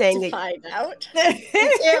 I'd like to find out.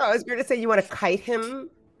 I was going to say, you want to kite him?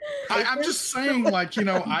 I'm just saying, like,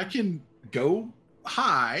 I can go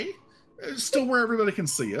high, still where everybody can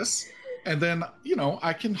see us. And then,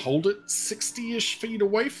 I can hold it 60-ish feet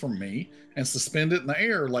away from me and suspend it in the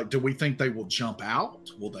air. Like, do we think they will jump out?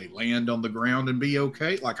 Will they land on the ground and be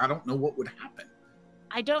okay? Like, I don't know what would happen.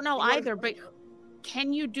 I don't know either, but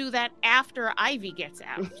can you do that after Ivy gets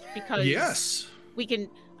out? Because yes,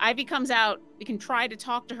 Ivy comes out, we can try to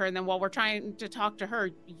talk to her, and then while we're trying to talk to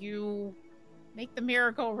her, you make the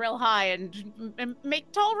mirror go real high and make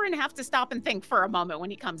Talrin have to stop and think for a moment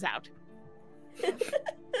when he comes out.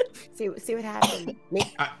 see what happens.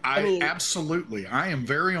 I mean, absolutely. I am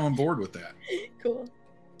very on board with that. Cool.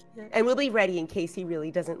 And we'll be ready in case he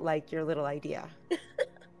really doesn't like your little idea.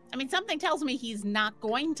 I mean, something tells me he's not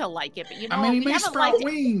going to like it, but he may sprout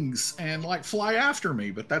wings and like fly after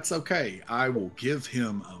me, but that's okay. I will give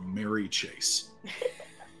him a merry chase.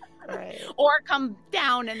 Right. Or come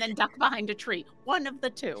down and then duck behind a tree. One of the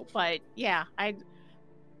two. But yeah, I'm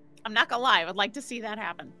not gonna lie, I would like to see that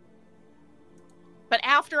happen. But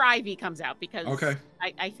after Ivy comes out, because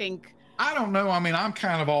I think... I don't know. I mean, I'm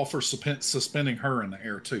kind of all for suspending her in the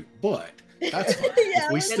air too, but that's fine. Yeah,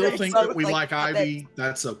 if we still think that we like Ivy,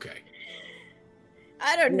 that's okay.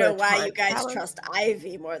 I don't know why you guys trust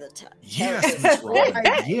Ivy more than time. Yes, that's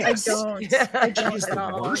right. Yes. I don't She's at the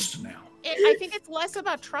all. worst now. I think it's less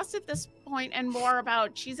about trust at this point and more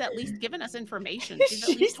about she's at least given us information. She's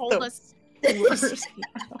at least told us...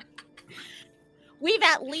 We've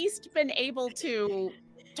at least been able to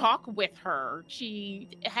talk with her. She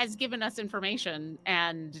has given us information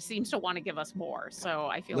and seems to want to give us more. So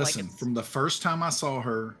I feel Listen, from the first time I saw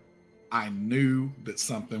her, I knew that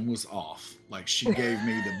something was off. Like, she gave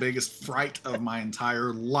me the biggest fright of my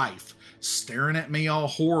entire life, staring at me all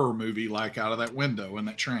horror movie like out of that window in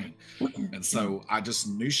that train. And so I just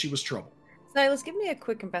knew she was trouble. Silas, give me a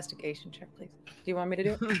quick investigation check, please. Do you want me to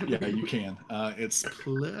do it? Yeah, you can. It's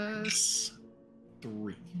 +3.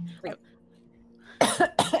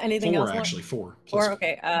 Anything four, else? Actually, 4. Or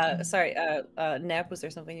okay. Sorry. Neb, was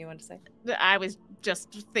there something you wanted to say? I was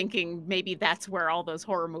just thinking maybe that's where all those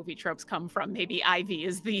horror movie tropes come from. Maybe Ivy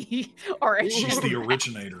is the origin. She's the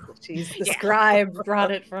originator. She's the scribe,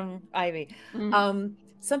 brought it from Ivy. Mm-hmm.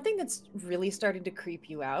 Something that's really starting to creep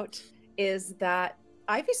you out is that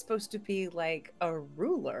Ivy's supposed to be like a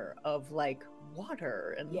ruler of like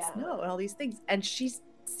water and snow and all these things, and she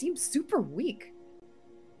seems super weak.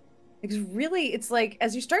 It's like,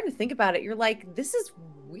 as you're starting to think about it, you're like, this is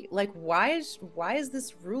like, why is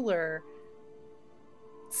this ruler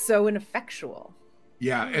so ineffectual?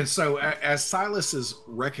 Yeah, and so as Silas is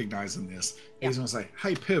recognizing this, he's going to say,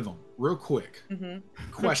 "Hey, Pivum, real quick,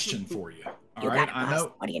 question for you. All right, I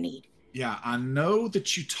know. What do you need? Yeah, I know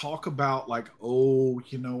that you talk about like, oh,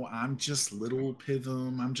 I'm just little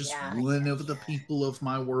Pivum. I'm just one of the people of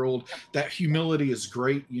my world. That humility is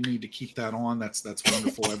great. You need to keep that on. That's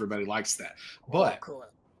wonderful. Everybody likes that. But,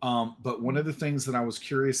 but one of the things that I was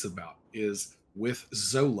curious about is with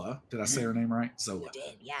Zola. Did I say her name right? Zola. You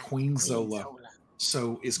did, yeah. Queen Zola.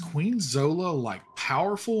 So is Queen Zola like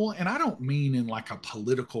powerful? And I don't mean in like a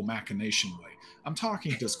political machination way. I'm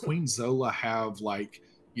talking, does Queen Zola have like,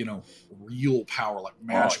 real power, like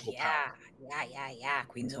magical power? Yeah.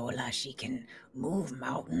 Queen Zola, she can move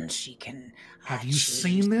mountains. She can. Have you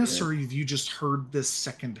seen this, or have you just heard this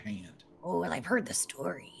secondhand? Oh, well, I've heard the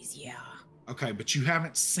stories, yeah. Okay, but you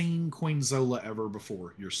haven't seen Queen Zola ever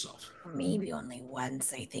before yourself? Maybe only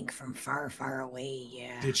once, I think, from far, far away,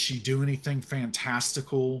 yeah. Did she do anything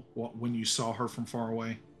fantastical when you saw her from far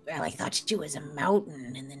away? Well, I thought she was a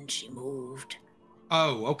mountain, and then she moved.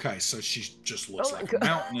 Oh, okay. So she just looks like a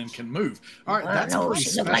mountain and can move. All right, that's no, pretty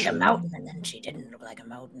she special. looked like a mountain, and then she didn't look like a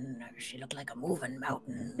mountain. She looked like a moving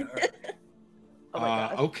mountain. Oh my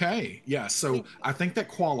God. Okay. Yeah. So I think that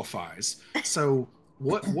qualifies. So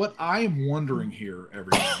what I am wondering here,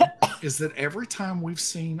 everyone, is that every time we've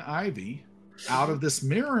seen Ivy out of this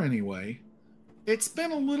mirror anyway, it's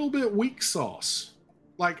been a little bit weak sauce.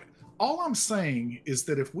 Like, all I'm saying is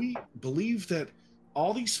that if we believe that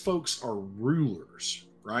all these folks are rulers,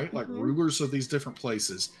 right? Like rulers of these different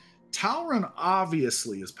places, Talron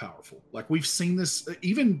obviously is powerful. Like, we've seen this,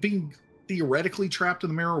 even being theoretically trapped in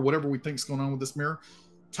the mirror, or whatever we think's going on with this mirror.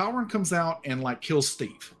 Talron comes out and like kills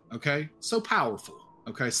Steve. Okay, so powerful.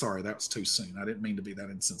 Okay, sorry, that was too soon. I didn't mean to be that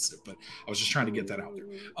insensitive, but I was just trying to get that out there.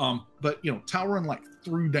 But Talron like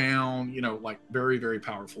threw down, like very, very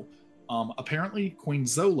powerful. Apparently, Queen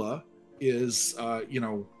Zola is, a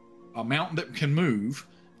mountain that can move.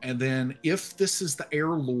 And then if this is the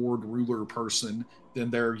Air Lord ruler person, then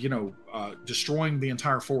they're, destroying the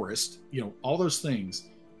entire forest. All those things.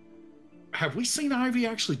 Have we seen Ivy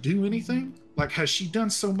actually do anything? Like, has she done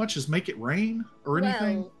so much as make it rain or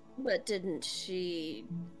anything? Well, but didn't she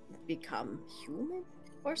become human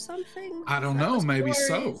or something? I don't know. Maybe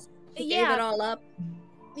so. She gave it all up.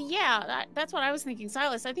 Yeah, that's what I was thinking,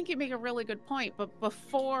 Silas. I think you make a really good point. But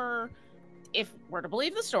before, if we're to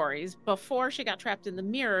believe the stories, before she got trapped in the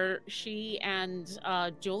mirror, she and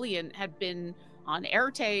Julian had been on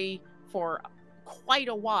Éarte for quite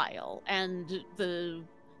a while, and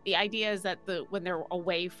the idea is that when they're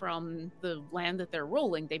away from the land that they're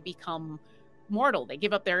ruling, they become mortal. They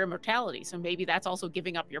give up their immortality. So maybe that's also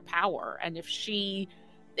giving up your power. And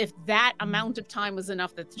if that amount of time was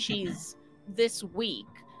enough that she's this weak,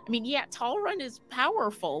 I mean, yeah, Talron is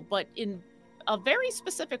powerful, but in a very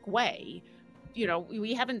specific way.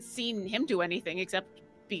 We haven't seen him do anything except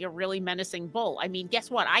be a really menacing bull. I mean, guess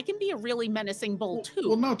what? I can be a really menacing bull too.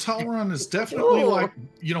 Well, no, Talron is definitely like,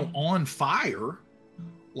 on fire.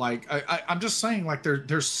 Like, I'm just saying, like,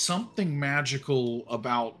 there's something magical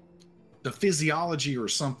about the physiology or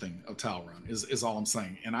something of Talron is all I'm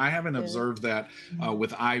saying. And I haven't observed that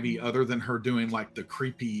with Ivy, other than her doing like the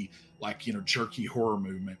creepy, like, jerky horror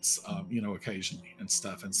movements, occasionally and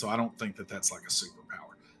stuff. And so I don't think that that's like a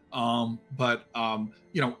superpower. But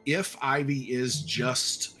if Ivy is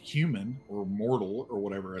just human or mortal or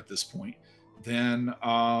whatever at this point, then,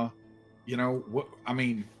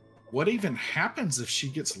 what even happens if she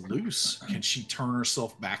gets loose? Can she turn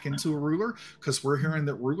herself back into a ruler? Because we're hearing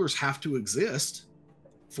that rulers have to exist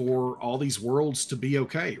for all these worlds to be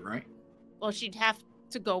okay, right? Well, she'd have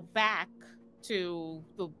to go back to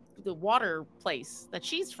the water place that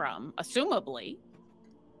she's from, assumably.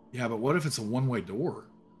 Yeah, but what if it's a one-way door?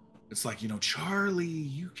 It's like, Charlie,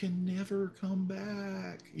 you can never come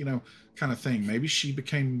back, kind of thing. Maybe she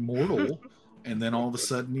became mortal and then all of a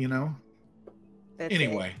sudden,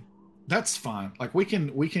 anyway. That's fine. Like, we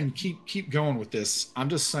can keep going with this. I'm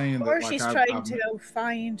just saying or that, like, she's trying to go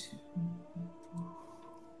find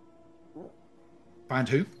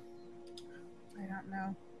who? I don't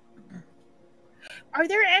know. Are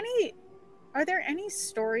there any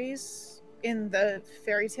stories in the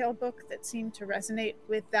fairy tale book that seem to resonate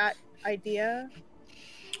with that idea?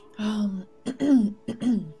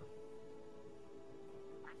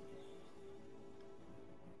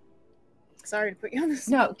 Sorry to put you on this.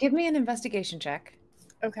 No, give me an investigation check.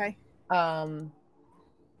 Okay. Yeah.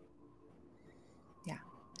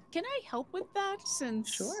 Can I help with that?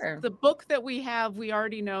 Since Sure. The book that we have, we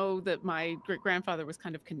already know that my great-grandfather was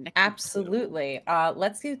kind of connected Absolutely.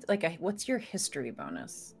 Let's do what's your history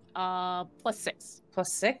bonus? +6.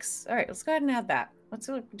 +6? All right, let's go ahead and add that. Let's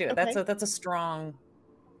do it. Okay. That's a strong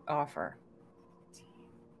offer.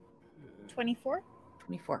 24?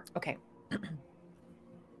 24. Okay.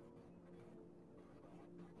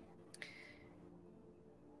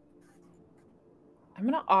 I'm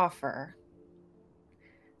going to offer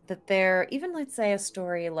that even let's say a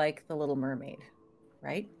story like The Little Mermaid,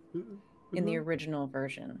 right? Mm-hmm. In the original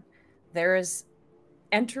version, there is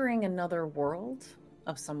entering another world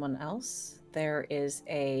of someone else. There is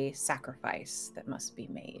a sacrifice that must be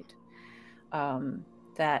made.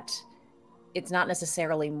 That it's not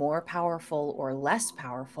necessarily more powerful or less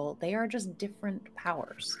powerful. They are just different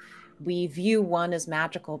powers. We view one as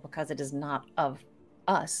magical because it is not of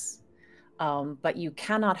us. But you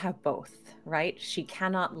cannot have both, right? She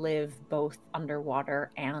cannot live both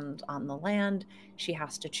underwater and on the land. She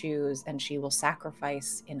has to choose, and she will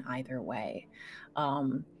sacrifice in either way.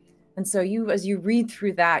 And so as you read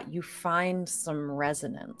through that, you find some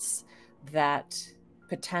resonance that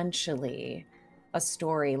potentially a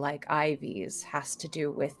story like Ivy's has to do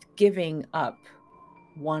with giving up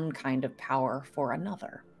one kind of power for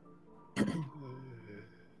another.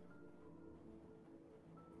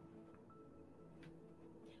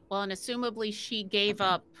 Well, and assumably she gave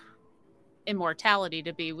up immortality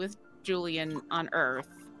to be with Julian on Earth.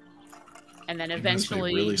 And then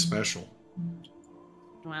eventually... He must be really special.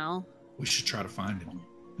 Well... We should try to find him.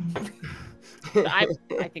 I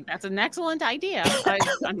think that's an excellent idea.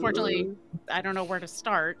 Unfortunately, I don't know where to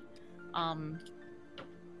start. But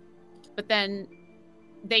then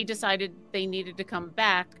they decided they needed to come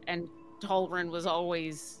back, and Tolrin was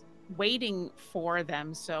always waiting for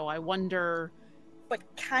them. So I wonder... But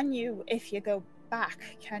can you, if you go back,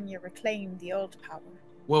 can you reclaim the old power?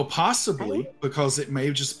 Well, possibly, because it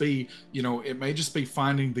may just be, it may just be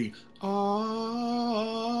finding the, the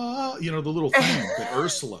little thing that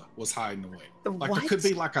Ursula was hiding away. It could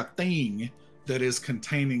be like a thing that is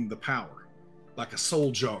containing the power, like a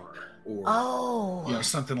soul jar, or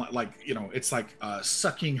something it's like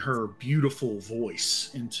sucking her beautiful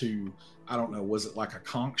voice into, I don't know, was it like a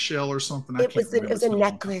conch shell or something? It was a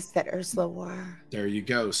necklace that Ursula wore. There you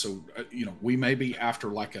go. So we may be after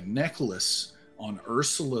like a necklace on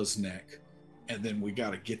Ursula's neck, and then we got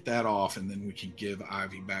to get that off, and then we can give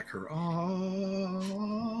Ivy back her.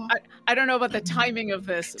 I don't know about the timing of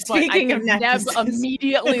this, Speaking but of Neb necklaces.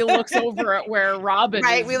 immediately looks over at where Robin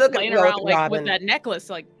is We look laying at around Robin with that necklace,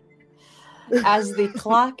 As the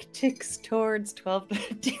clock ticks towards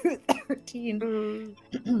 12:13,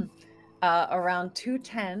 around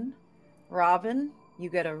 2:10, Robin, you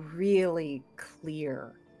get a really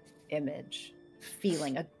clear image,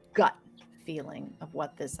 a gut feeling of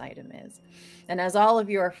what this item is. And as all of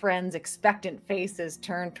your friends' expectant faces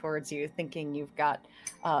turn towards you, thinking you've got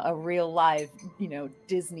a real live,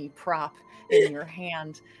 Disney prop in your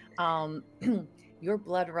hand, your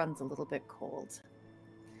blood runs a little bit cold.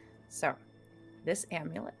 So, this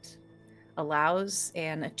amulet allows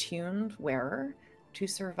an attuned wearer to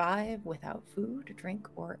survive without food, drink,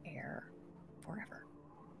 or air forever.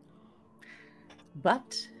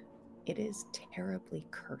 But it is terribly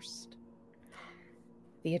cursed.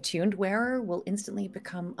 The attuned wearer will instantly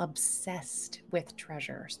become obsessed with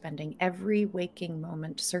treasure, spending every waking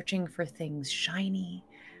moment searching for things shiny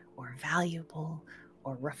or valuable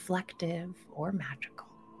or reflective or magical.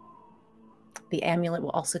 The amulet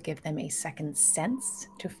will also give them a second sense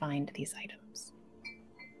to find these items.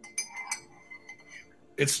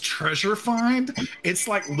 It's treasure find? It's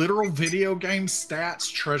like literal video game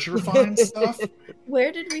stats treasure find stuff?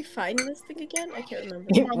 Where did we find this thing again? I can't remember.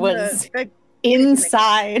 It was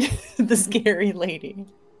inside the scary lady.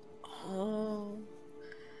 Oh.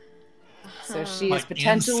 So she is Like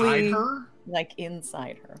potentially inside her? like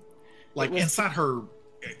inside her. Like inside her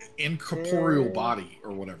incorporeal body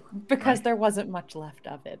or whatever. Because right? there wasn't much left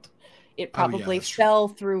of it. It Oh, yeah, probably that's true. fell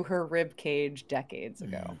through her rib cage decades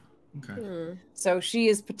ago. Yeah. Okay. So she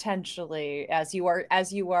is potentially, as you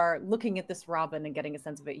are looking at this Robin and getting a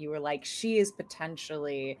sense of it, you were like, she is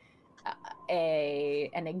potentially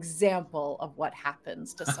an example of what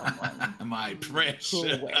happens to someone. My precious.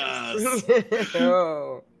 who wears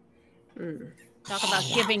Oh. Talk about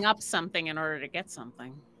giving up something in order to get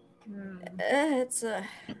something. It's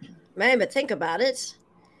man, but think about it.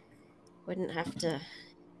 Wouldn't have to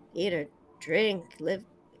eat or drink, live.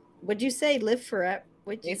 Would you say live forever?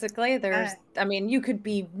 Basically, there's, I mean, you could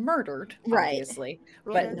be murdered, Right. obviously,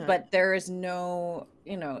 Right. but there is no,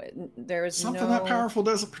 there is Something no, that powerful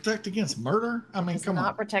doesn't protect against murder? I mean, does come not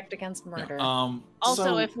on. protect against murder. Also,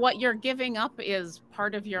 So- if what you're giving up is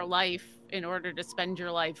part of your life in order to spend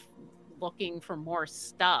your life looking for more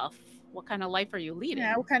stuff, what kind of life are you leading?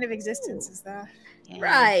 Yeah, what kind of existence is that? Yeah.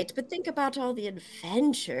 Right, but think about all the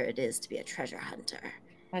adventure it is to be a treasure hunter.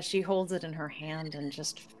 As she holds it in her hand and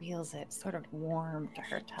just feels it sort of warm to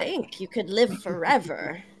her touch. Think you could live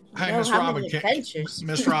forever. Hey, know Miss how Robin, many adventures.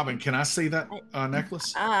 Miss Robin, can I see that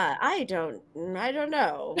necklace? I don't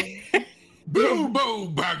know. Bilbo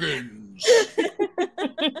Baggins!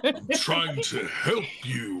 I'm trying to help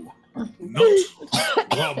you, not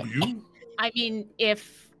rob you. I mean,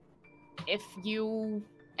 if you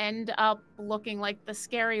end up looking like the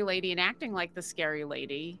scary lady and acting like the scary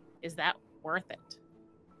lady, is that worth it?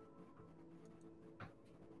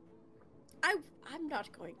 I'm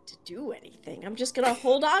not going to do anything. I'm just gonna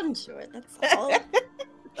hold on to it. That's all.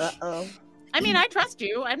 Uh-oh. I mean, I trust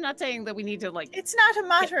you. I'm not saying that we need to like. It's not a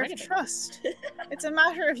matter rid of of it. trust. It's a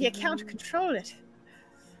matter of you can't control it.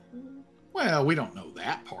 Well, we don't know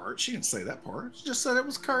that part. She didn't say that part. She just said it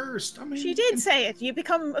was cursed. I mean, She did say it. You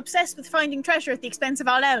become obsessed with finding treasure at the expense of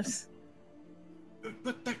all else.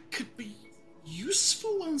 But that could be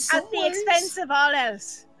useful in some At the ways. expense of all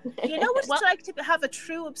else. You know what Well- it's like to have a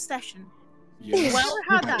true obsession? Yes. Well,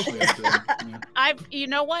 had that. Actually, I did, yeah. You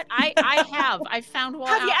know what? I have. I found one.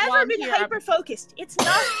 Have you out while ever I'm been here. hyper focused? It's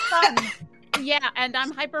not fun. Yeah, and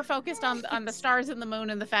I'm hyper focused on the stars and the moon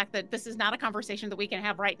and the fact that this is not a conversation that we can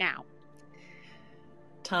have right now.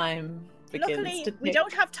 Time begins Luckily, to we tick.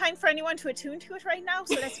 don't have time for anyone to attune to it right now,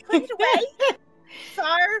 so let's put it away,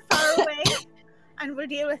 far, far away, and we'll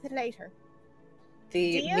deal with it later.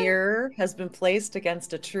 The Deal? mirror has been placed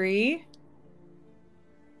against a tree.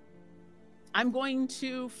 I'm going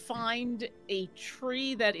to find a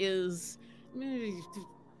tree that is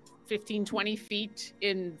 15, 20 feet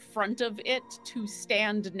in front of it to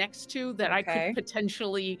stand next to that I Okay. could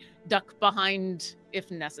potentially duck behind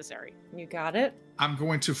if necessary. You got it. I'm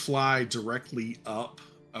going to fly directly up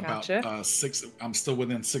about Gotcha. 6. I'm still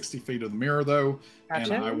within 60 feet of the mirror, though.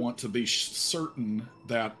 Gotcha. And I want to be certain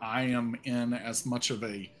that I am in as much of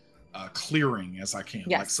a clearing as I can.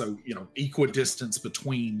 Yes. Like, so, equidistance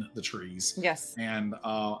between the trees. Yes. And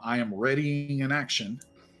I am readying an action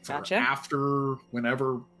for Gotcha. after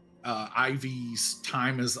whenever Ivy's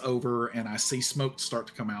time is over and I see smoke start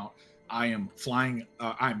to come out. I am flying.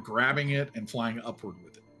 I'm grabbing it and flying upward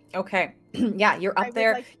with it. Okay. Yeah, you're I up would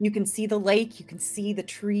there. like- You can see the lake. You can see the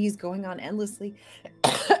trees going on endlessly.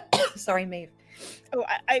 Sorry, Maeve. Oh,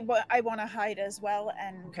 I want to hide as well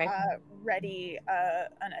and Okay. ready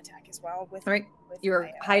an attack as well. With All right. with You're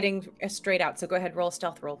my, hiding straight out. So go ahead, roll a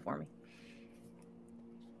stealth roll for me.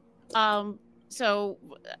 So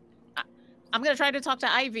I'm going to try to talk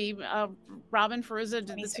to Ivy. Robin, Fairuza, did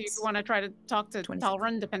the two of 26. you want to try to talk to 26.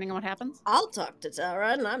 Talrun, depending on what happens? I'll talk to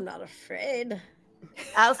Talrun. I'm not afraid.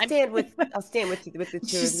 I'll stand with you with the two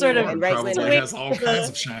She's of sort you. of- And Probably when has all kinds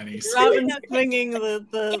of shinies. Robin's swinging the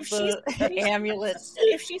If she's- amulet.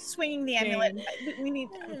 If she's swinging the amulet, we need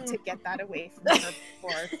to get that away from her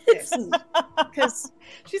before this, because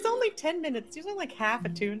She's only 10 minutes. She's only like half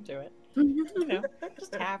attuned to it. You know,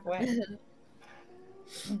 just halfway. can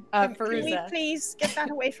we Fairuza. please get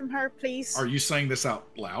that away from her, please? Are you saying this out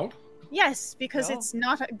loud? Yes, because No.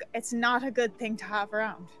 it's not a good thing to have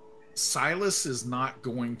around. Silas is not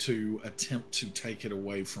going to attempt to take it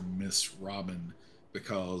away from Miss Robin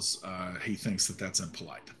because he thinks that that's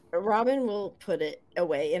impolite. Robin will put it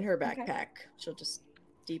away in her Okay. backpack. She'll just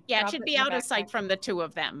deep. Yeah, it Drop should it be in the out of sight backpack. from the two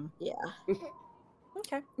of them. Yeah.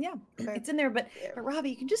 Okay, yeah, Okay. it's in there, but Yeah. Robbie,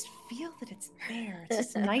 you can just feel that it's there. It's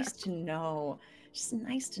just nice to know. Just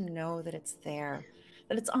nice to know that it's there,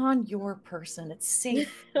 that it's on your person. It's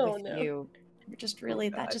safe Oh, with no. you. Just really,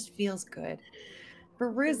 that God. just feels good.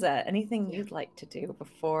 Fairuza, anything you'd like to do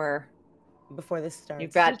before before this starts,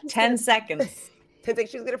 you've got she's 10 gonna- seconds? I think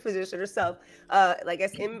she's gonna position herself, I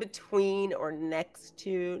guess, in between or next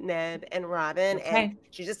to Neb and Robin, Okay. and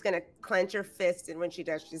she's just gonna clench her fist. And when she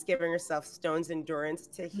does, she's giving herself Stone's endurance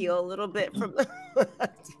to heal a little bit from.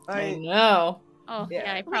 I know. Oh, Yeah.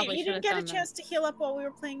 yeah, I Wait, probably you should didn't have get a done chance to heal up while we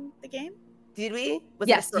were playing the game? Did we? Was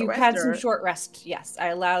it a Yes, short you rest had some or- short rest. Yes, I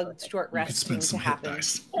allowed Okay. short You could resting spend to some hit happen.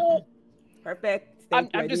 dice. Oh, Perfect. I'm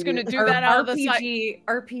Thank you. I just needed gonna it. do that out of the sight.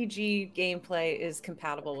 RPG gameplay is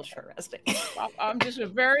compatible with short resting. I'm just gonna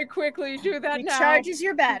very quickly do that now. recharges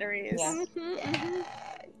your batteries. Yeah. Mhm, mhm. Yeah.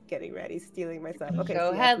 Getting ready, stealing myself. Okay.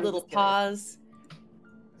 Go so yeah, ahead, Fairuza's little gonna- pause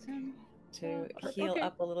to Oh, heal okay.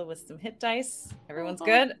 up a little with some hit dice. Everyone's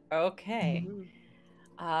Uh-huh. good? Okay. Mhm.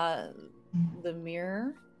 The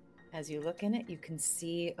mirror, as you look in it, you can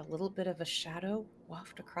see a little bit of a shadow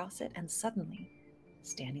waft across it, and suddenly,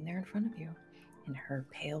 standing there in front of you, in her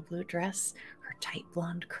pale blue dress, her tight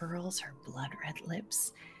blonde curls, her blood red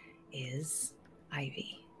lips, is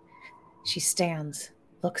Ivy. She stands,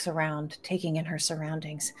 looks around, taking in her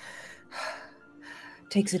surroundings,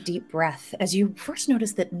 takes a deep breath as you first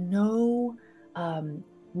notice that no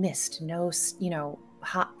mist, no,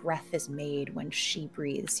 hot breath is made when she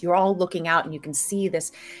breathes. You're all looking out and you can see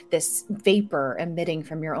this vapor emitting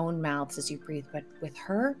from your own mouths as you breathe, but with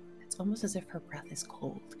her, it's almost as if her breath is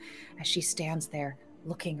cold as she stands there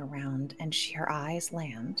looking around, and her eyes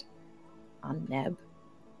land on Neb,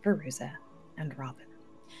 Fairuza, and Robin.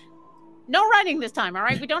 No running this time, all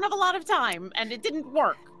right? We don't have a lot of time, and it didn't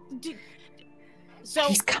work. So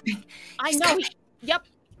He's coming. I He's know. coming. Yep,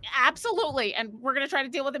 absolutely, and we're gonna try to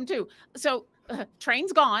deal with him too. So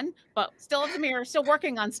train's gone, but still have the mirror, still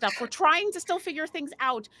working on stuff. We're trying to still figure things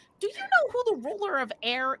out. Do you know who the ruler of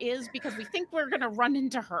air is? Because we think we're gonna run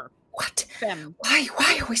into her. What? Them. Why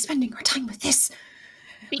are we spending our time with this?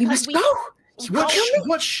 We Because must go. You will What, kill me.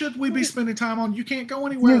 what should we be spending time on? You can't go You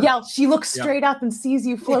anywhere. yell. She looks Yep. straight up and sees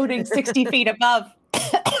you floating 60 feet above.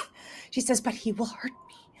 She says, but he will hurt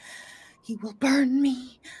me. He will burn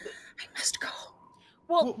me. I must go.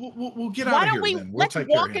 Well, we'll get why out of don't here we then. We'll let's take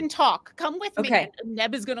care of walk him. and talk. Come with me. Okay. And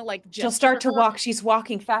Neb is gonna like She'll gesture start to her. walk. She's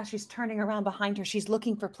walking fast. She's turning around behind her. She's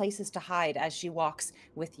looking for places to hide as she walks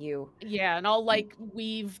with you. Yeah, and I'll like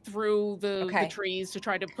weave through the Okay. trees to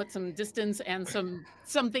try to put some distance and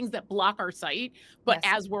some things that block our sight. But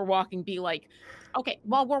Yes. as we're walking, be like, okay,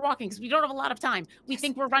 while we're walking, because we don't have a lot of time, we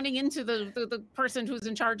think we're running into the person who's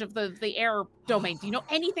in charge of the air domain. Do you know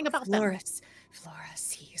anything about them?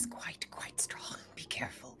 Floris, he is quite strong. Be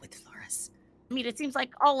careful with Floris. I mean, it seems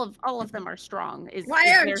like all of them are strong. Why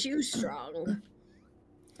is aren't you strong?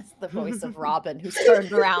 It's the voice of Robin, who's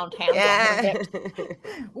turned around, hands on her hip.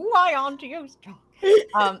 Why aren't you strong?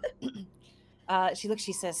 She looks.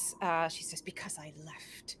 She says, because I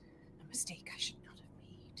left. A mistake I should not have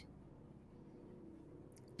made.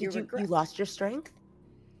 You lost your strength?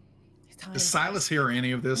 Does Silas hear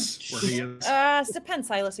any of this where he is? Depends,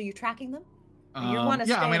 Silas. Are you tracking them? You wanna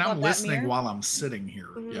yeah, I stay mean, above I'm that listening mirror? while I'm sitting here.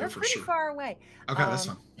 Mhm. Yeah, They're for pretty sure. far away. Okay, that's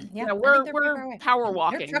fine. Yeah, Yeah, I think they're pretty far we're away. power They're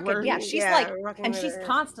walking. trucking. Yeah, she's Yeah, like, we're walking and with she's her.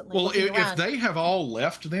 constantly Well, looking if around. they have all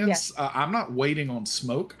left, then Yes. I'm not waiting on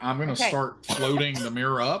smoke. I'm going to Okay. start floating the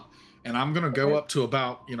mirror up, and I'm going to go up to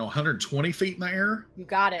about 120 feet in the air, You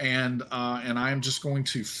got it. and I am just going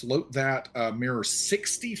to float that mirror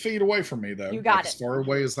 60 feet away from me, though. You got as it. far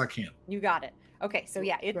away as I can. You got it. Okay, so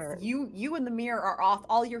yeah, it's Right. you and the mirror are off.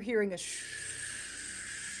 All you're hearing is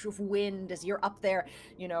of wind as you're up there,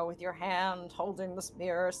 with your hand holding this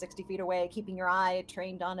mirror 60 feet away, keeping your eye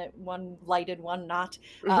trained on it, one lighted, one not,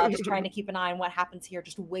 just trying to keep an eye on what happens here,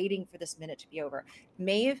 just waiting for this minute to be over.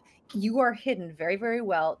 Maeve, you are hidden very, very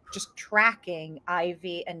well, just tracking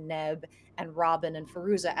Ivy and Neb and Robin and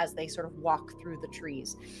Fairuza as they sort of walk through the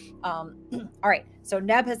trees. All right, so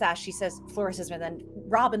Neb has asked, she says, Floris says, and then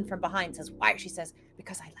Robin from behind says, why? She says,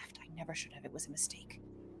 because I left. I never should have. It was a mistake.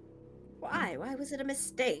 Why? Why was it a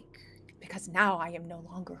mistake? Because now I am no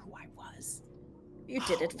longer who I was. You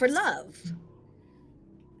did it for love.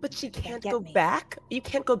 But she can't get go me. back? You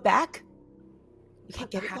can't go back? You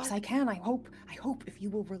can't get Perhaps back? I can. I hope if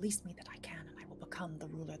you will release me that I can, and I will become the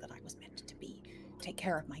ruler that I was meant to be. Take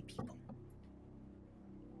care of my people.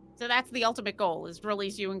 So that's the ultimate goal: is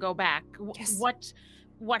release you and go back. Yes. What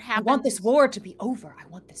I happens? want this war to be over. I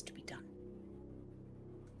want this to be done.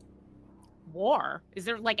 War? Is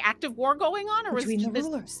there like active war going on, or Between is the this?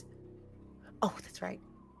 rulers. Oh, that's right.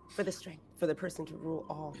 For the strength, for the person to rule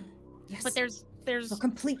all. Yes. But there's. for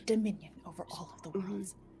complete dominion over all of the Mhm.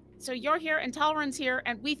 worlds. So you're here, and Tolerance here,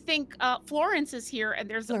 and we think Florence is here, and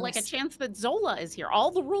there's like a Floris. chance that Zola is here.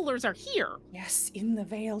 All the rulers are here. Yes, in the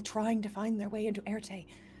Vale, trying to find their way into Éarte.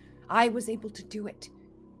 I was able to do it,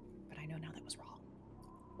 but I know now that was wrong.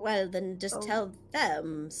 Well, then just Oh. tell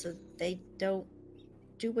them so they don't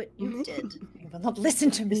do what you did. They will not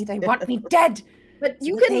listen to me. They want me dead. But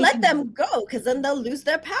you But can they let can- them go, because then they'll lose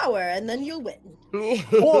their power, and then you'll win.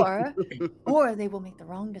 Or they will make the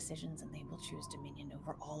wrong decisions and they will choose dominion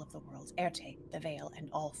over all of the worlds, Éarte, the Vale, and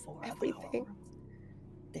all four of the Everything. worlds.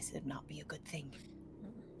 This would not be a good thing.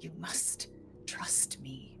 You must trust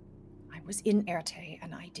me. I was in Éarte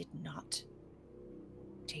and I did not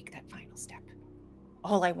take that final step.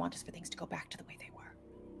 All I want is for things to go back to the way they were.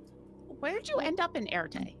 Where did you end up in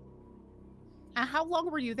Éarte? How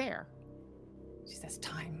long were you there? She says,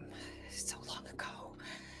 time so long ago.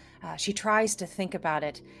 She tries to think about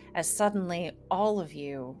it as suddenly all of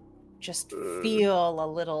you just feel a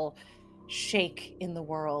little shake in the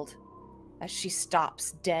world as she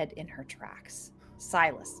stops dead in her tracks.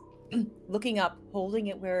 Silas, looking up, holding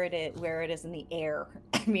it where it is in the air.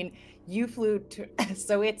 I mean, you flew to,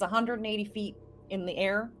 so it's 180 feet in the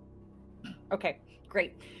air. Okay,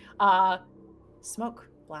 great. Smoke,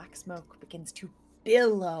 black smoke begins to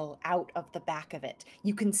billow out of the back of it.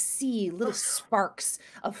 You can see little sparks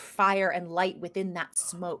of fire and light within that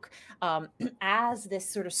smoke. As this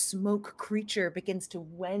sort of smoke creature begins to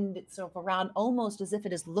wend itself around, almost as if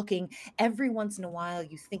it is looking, every once in a while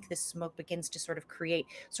you think this smoke begins to sort of create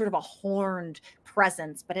sort of a horned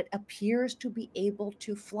presence, but it appears to be able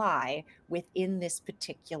to fly within this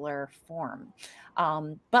particular form.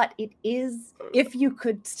 But it is, if you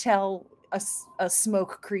could tell a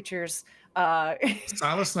smoke creature's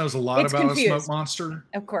Silas knows a lot It's about a confused. smoke monster.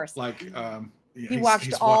 of course. Like He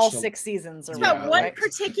watched all 6 seasons or It's Yeah, about one like,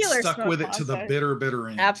 particular stuck smoke with it to the monster. bitter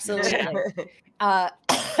end. Absolutely.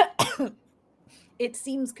 It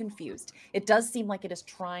seems confused. It does seem like it is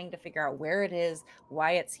trying to figure out where it is,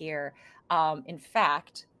 why it's here. In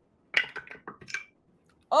fact,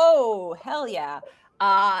 oh, hell yeah.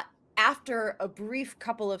 After a brief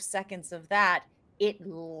couple of seconds of that, it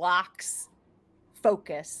locks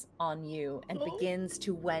focus on you and begins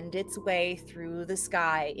to wend its way through the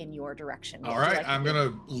sky in your direction. All right, I'm going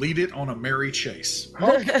to lead it on a merry chase.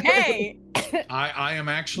 Okay. I am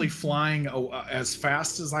actually flying as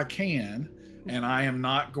fast as I can, and I am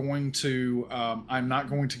not going to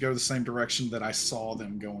go the same direction that I saw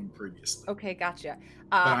them going previously. Okay, gotcha.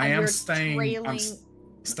 But I am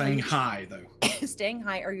staying high though. Staying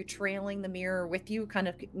high. Are you trailing the mirror with you, kind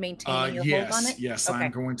of maintaining your hold on it? Yes, okay.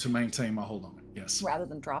 I'm going to maintain my hold on it. Yes. Rather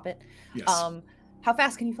than drop it. Yes. How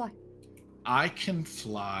fast can you fly? I can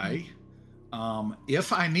fly.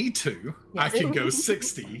 If I need to, yes. I can go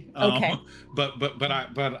 60. Okay. But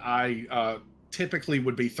I typically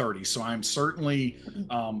would be 30. So I'm certainly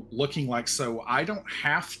looking like, so I don't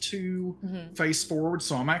have to face forward.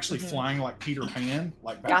 So I'm actually flying like Peter Pan,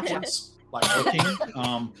 like backwards, like looking.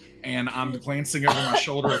 And I'm glancing over my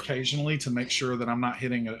shoulder occasionally to make sure that I'm not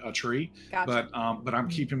hitting a tree. Gotcha. But I'm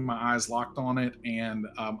keeping my eyes locked on it, and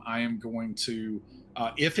I am going to,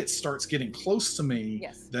 if it starts getting close to me,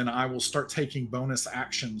 then I will start taking bonus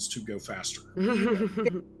actions to go faster.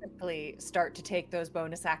 Quickly start to take those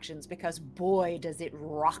bonus actions, because boy, does it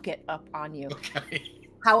rocket up on you. Okay.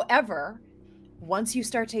 However, once you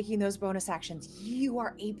start taking those bonus actions, you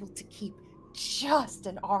are able to keep just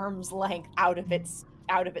an arm's length out of its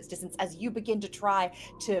distance as you begin to try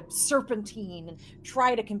to serpentine and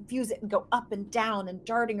try to confuse it and go up and down and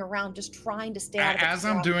darting around, just trying to stay out of it. As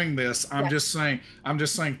I'm doing this, I'm just saying,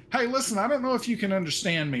 hey, listen, I don't know if you can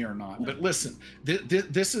understand me or not, but listen,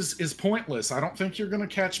 this is pointless. I don't think you're going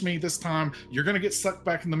to catch me this time. You're going to get sucked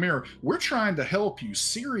back in the mirror. We're trying to help you.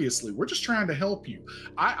 Seriously, we're just trying to help you.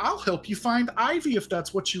 I'll help you find Ivy if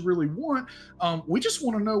that's what you really want. We just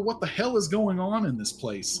want to know what the hell is going on in this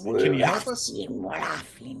place. Can you help us?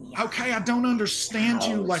 Okay, I don't understand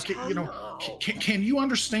you. Like, can you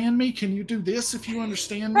understand me? Can you do this if you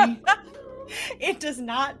understand me? It does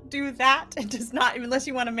not do that. It does not, unless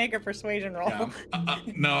you want to make a persuasion roll. Yeah.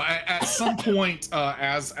 No, at some point,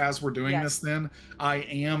 as we're doing this, then I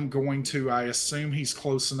am going to, I assume he's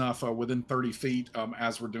close enough within 30 feet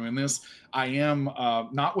as we're doing this. I am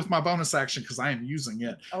not with my bonus action because I am using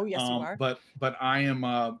it. Oh, yes, you are. But I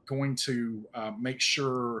am going to make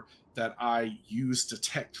sure that I use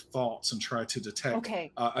detect thoughts and try to detect,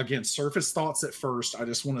 again, surface thoughts at first. I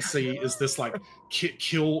just want to see, is this like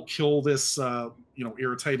kill this,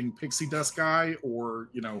 irritating pixie dust guy, or,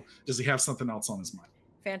 does he have something else on his mind?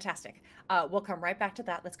 Fantastic. We'll come right back to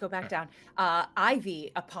that. Let's go back down.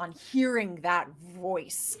 Ivy, upon hearing that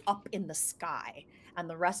voice up in the sky, and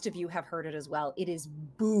the rest of you have heard it as well, it is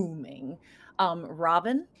booming.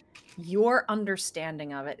 Robin, your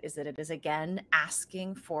understanding of it is that it is again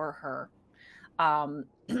asking for her,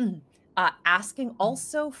 asking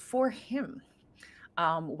also for him.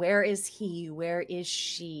 Where is he? Where is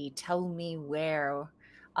she? Tell me where.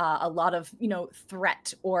 A lot of,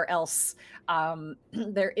 threat, or else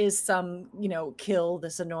there is some, kill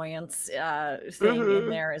this annoyance thing in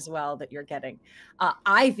there as well that you're getting.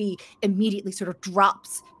 Ivy immediately sort of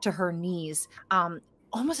drops to her knees,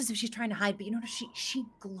 almost as if she's trying to hide, but she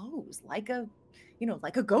glows like a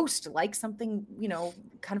ghost, like something,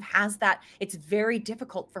 kind of has that. It's very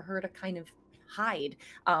difficult for her to kind of hide.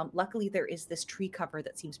 Luckily, there is this tree cover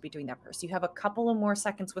that seems to be doing that for her. So you have a couple of more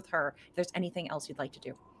seconds with her. If there's anything else you'd like to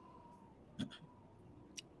do.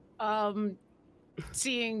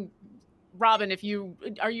 Seeing Robin,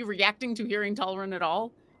 are you reacting to hearing Talrin at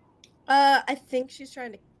all? I think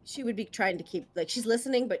she would be trying to keep, like, she's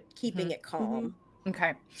listening, but keeping it calm.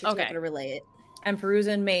 Okay. She's not going to relay it. And Fairuza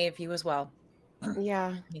and Maeve, you as well.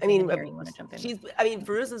 Yeah.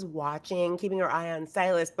 Fairuza's watching, keeping her eye on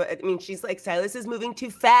Silas, but she's like, Silas is moving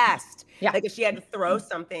too fast. Yeah. Like if she had to throw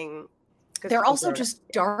something. They're also just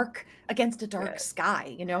dark against a dark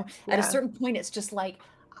sky, At a certain point, it's just like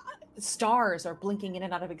stars are blinking in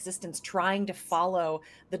and out of existence, trying to follow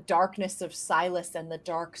the darkness of Silas and the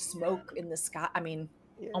dark smoke in the sky.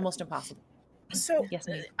 Almost impossible. So yes,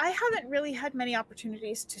 I haven't really had many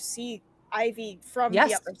opportunities to see Ivy from the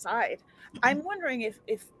other side. I'm wondering if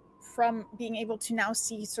from being able to now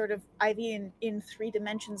see sort of Ivy in 3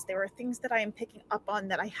 dimensions, there are things that I am picking up on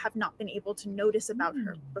that I have not been able to notice about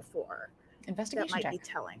her before. Investigation that might check. be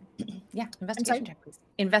telling. Yeah, investigation check, please.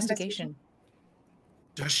 Investigation.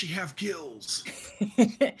 Does she have gills?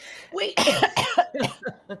 Wait.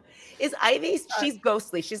 Is Ivy, she's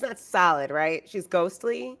ghostly. She's not solid, right? She's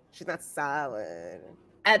ghostly. She's not solid.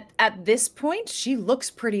 At this point, she looks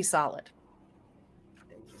pretty solid.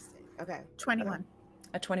 Interesting. Okay. 21.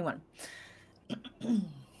 A 21.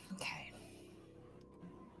 Okay.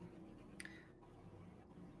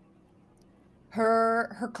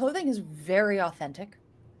 Her clothing is very authentic.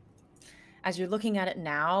 as you're looking at it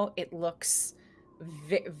now, it looks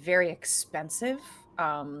very expensive.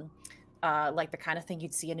 Like the kind of thing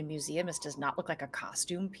you'd see in a museum. This does not look like a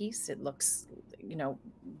costume piece. It looks, you know,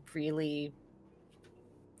 really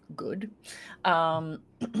good.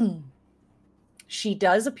 She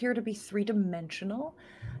does appear to be three-dimensional.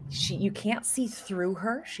 You can't see through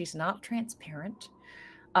her. She's not transparent.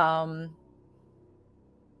 I don't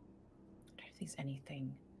know if there's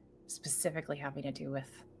anything specifically having to do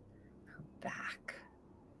with her back.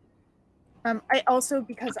 I also,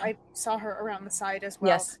 because I saw her around the side as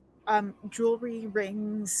well. Yes. Jewelry,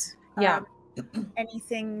 rings, Yeah.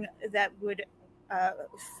 anything that would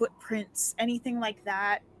footprints, anything like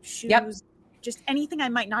that, shoes, Yep. just anything I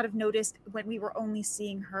might not have noticed when we were only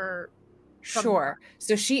seeing her. Sure.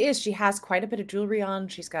 So she has quite a bit of jewelry on.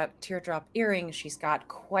 She's got teardrop earrings. She's got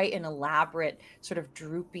quite an elaborate sort of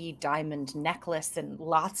droopy diamond necklace and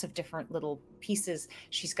lots of different little pieces.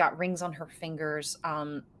 She's got rings on her fingers.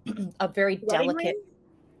 A very delicate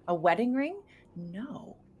a wedding ring?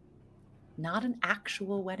 No. Not an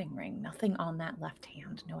actual wedding ring. Nothing on that left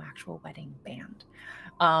hand. No actual wedding band.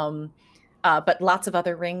 But lots of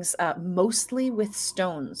other rings, mostly with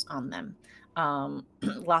stones on them.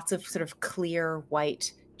 Lots of sort of clear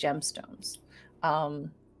white gemstones.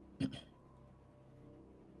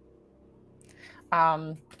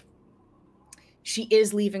 She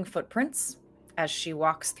is leaving footprints as she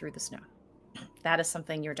walks through the snow. That is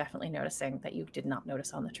something you're definitely noticing that you did not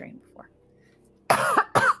notice on the train before.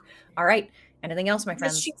 All right. Anything else, my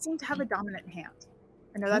friends? Does she seem to have a dominant hand?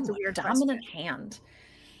 I know that's a weird dominant question. hand.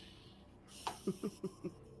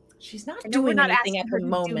 She's not I know we're doing not anything asking at her the to do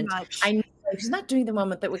moment. much. I know she's not doing the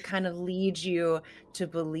moment that would kind of lead you to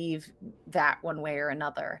believe that one way or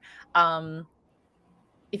another.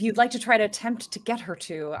 If you'd like to try to attempt to get her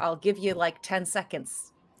to, I'll give you like 10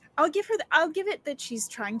 seconds. I'll give it that she's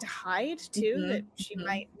trying to hide too, that she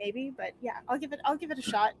might maybe, but yeah, I'll give it a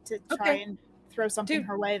shot to try and throw something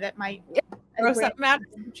her way that might Throw something at her.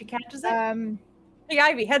 She catches it. Hey,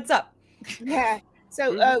 Ivy, heads up. Yeah.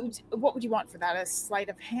 So, what would you want for that? A sleight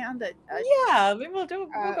of hand? Yeah, we'll go.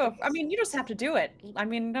 I mean, you just have to do it. I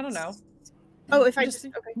mean, I don't know. Oh, if I just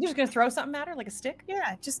okay. You're just gonna throw something at her like a stick?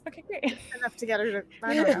 Yeah, just okay, great. Enough to get her to.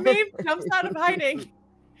 I don't know. Maeve jumps out of hiding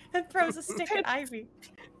and throws a stick at Ivy.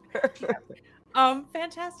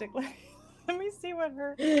 Fantastic. Let me see what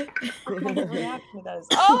her reaction does.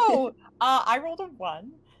 Oh, I rolled a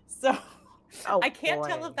 1, so I can't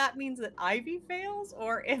tell if that means that Ivy fails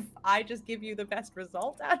or if I just give you the best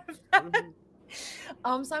result out of that.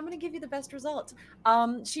 So I'm going to give you the best result.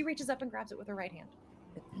 She reaches up and grabs it with her right hand.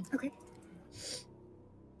 Okay.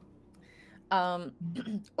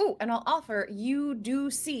 Oh, and I'll offer, you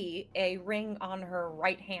do see a ring on her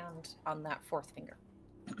right hand on that fourth finger.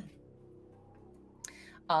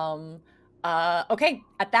 Okay,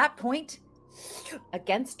 at that point,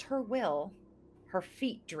 against her will, her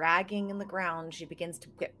feet dragging in the ground, she begins to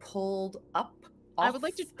get pulled up off I would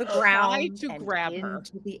like to the ground to and grab her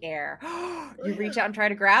into the air. You reach out and try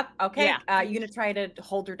to grab? Okay, yeah. You gonna try to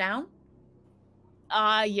hold her down?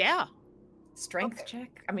 Yeah. Strength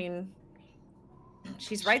check? I mean,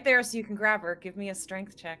 she's right there so you can grab her. Give me a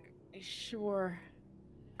strength check. Sure.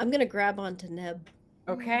 I'm gonna grab onto Neb.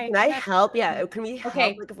 Okay. Can I help? Yeah. Can we help?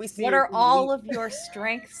 Okay. Like if we see what her are all of your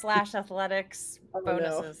strength / athletics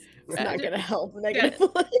bonuses? It's not gonna help. -1.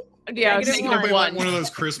 Yeah, Negative -1. Like one of those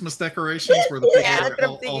Christmas decorations where the people that's are what I'm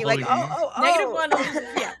all thinking. Like, -1.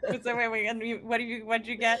 Yeah. So wait. And what'd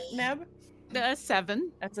you get, Neb?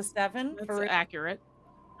 7. That's a 7. That's accurate.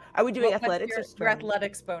 Are we doing what's athletics? Your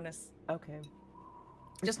athletics bonus. Okay.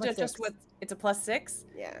 Just with it's a +6.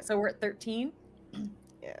 Yeah. So we're at 13.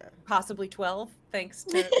 Yeah. Possibly 12, thanks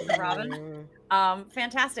to Robin.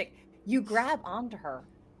 Fantastic. You grab onto her.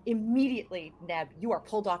 Immediately, Neb, you are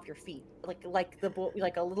pulled off your feet. Like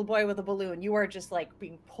a little boy with a balloon. You are just like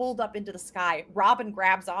being pulled up into the sky. Robin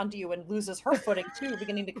grabs onto you and loses her footing too,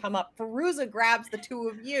 beginning to come up. Fairuza grabs the two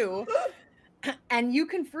of you. And you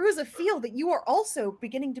can, Fairuza, feel that you are also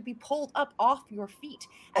beginning to be pulled up off your feet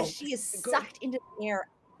as she is sucked into the air,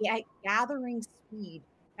 gathering speed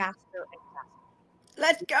faster and faster.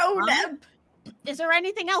 Let's go, Neb. Is there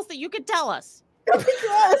anything else that you could tell us?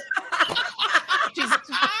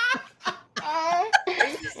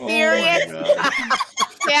 Serious?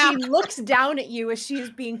 Yeah. She looks down at you as she is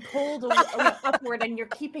being pulled upward, and you're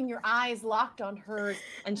keeping your eyes locked on hers,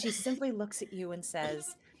 and she simply looks at you and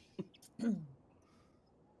says,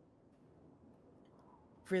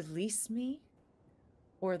 "Release me,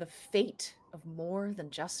 or the fate of more than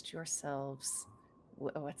just yourselves."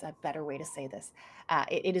 What's a better way to say this?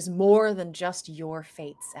 It is more than just your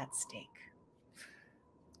fates at stake.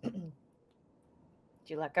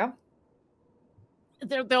 Do you let go?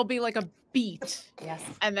 There'll be like a beat, Yes.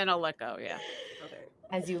 and then I'll let go. Yeah. Okay.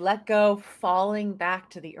 As you let go, falling back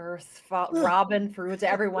to the earth, Robin, Fairuza,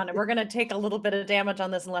 everyone. And we're going to take a little bit of damage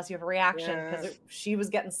on this unless you have a reaction, because she was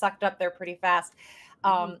getting sucked up there pretty fast.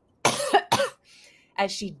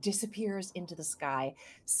 As she disappears into the sky,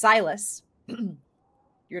 Silas,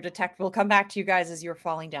 your detect, we'll come back to you guys as you're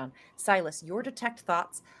falling down. Silas, your detect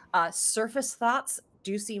thoughts, surface thoughts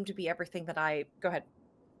do seem to be everything that go ahead.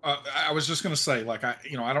 I was just going to say, like, I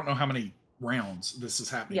don't know how many rounds this is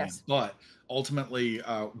happening in, but ultimately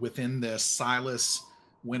within this, Silas,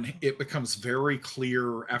 when it becomes very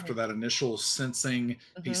clear after that initial sensing,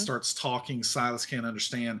 he starts talking, Silas can't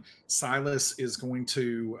understand. Silas is going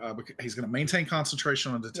to, he's going to maintain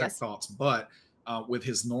concentration on detect thoughts, but with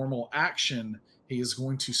his normal action, he is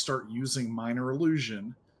going to start using minor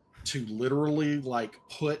illusion to literally like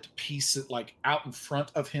put pieces like out in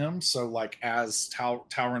front of him. So like as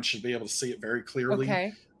Talron should be able to see it very clearly.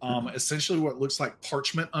 Okay. Essentially what looks like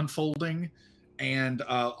parchment unfolding and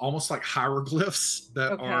almost like hieroglyphs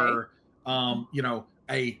that are, you know,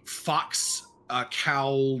 a fox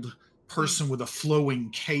cowled person with a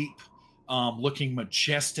flowing cape, looking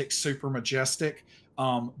majestic, super majestic,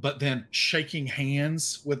 but then shaking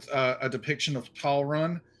hands with a depiction of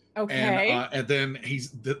Talron. Okay. And then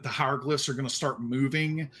the hieroglyphs are going to start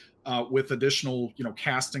moving with additional, you know,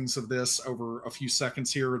 castings of this over a few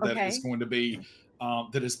seconds here. That is going to be,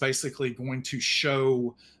 that is basically going to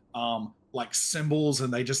show like symbols,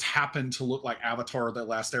 and they just happen to look like Avatar: The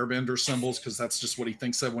Last Airbender symbols, because that's just what he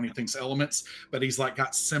thinks of when he thinks elements. But he's like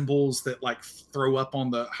got symbols that like throw up on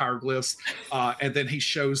the hieroglyphs, and then he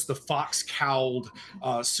shows the fox cowled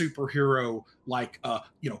superhero like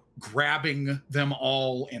you know, grabbing them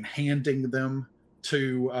all and handing them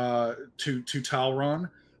to Talron.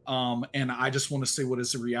 And I just want to see what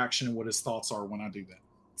his reaction and what his thoughts are when I do that.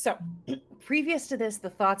 So previous to this, the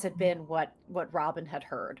thoughts had been what Robin had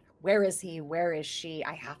heard. Where is he? Where is she?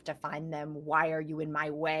 I have to find them. Why are you in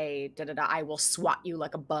my way? I will swat you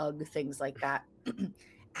like a bug, things like that.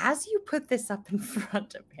 As you put this up in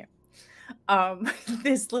front of him,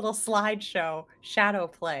 this little slideshow, shadow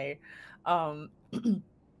play,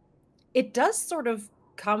 it does sort of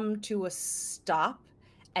come to a stop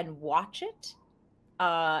and watch it.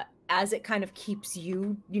 As it kind of keeps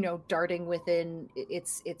you, you know, darting within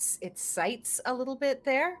its sights a little bit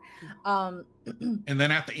there. And then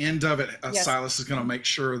at the end of it, Silas is going to make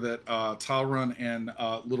sure that Talron and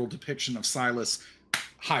little depiction of Silas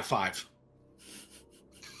high five.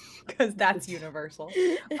 Because that's universal.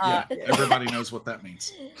 Yeah, everybody knows what that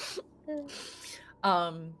means.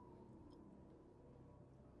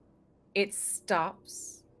 It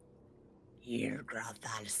stops.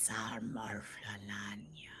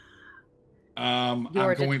 I'm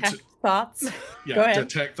Your going detect to thoughts. Yeah, Go ahead.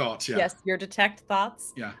 detect thoughts. Yeah. Yes, your detect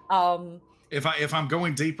thoughts. Yeah. If I'm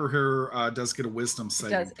going deeper here, does get a wisdom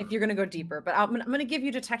saving. Does if you're going to go deeper, but I'm going to give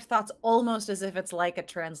you detect thoughts almost as if it's like a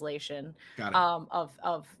translation. Got it.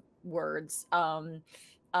 Of words.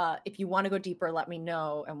 If you want to go deeper, let me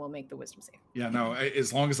know and we'll make the wisdom save. Yeah, no,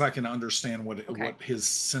 as long as I can understand what his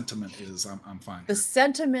sentiment is, I'm fine. The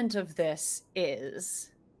sentiment of this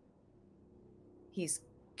is he's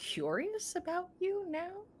curious about you now.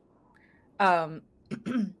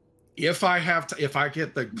 If I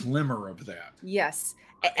get the glimmer of that. Yes.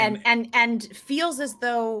 And feels as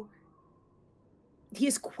though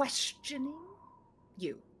he's questioning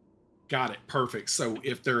you. Got it. Perfect. So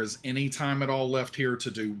if there is any time at all left here to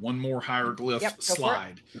do one more hieroglyph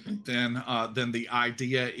slide, then the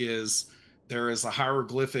idea is there is a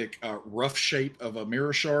hieroglyphic rough shape of a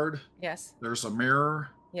mirror shard. Yes. There's a mirror.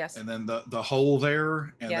 Yes. And then the hole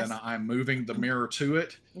there, and then I'm moving the mirror to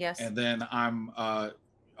it. Yes. And then I'm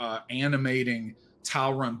animating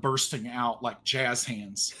Talron bursting out like jazz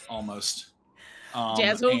hands almost.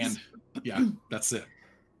 Jazz moves. And yeah, that's it.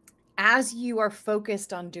 As you are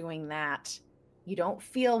focused on doing that, you don't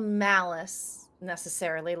feel malice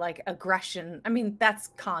necessarily, like aggression. I mean,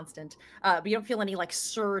 that's constant, but you don't feel any like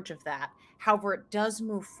surge of that. However, it does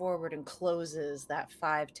move forward and closes that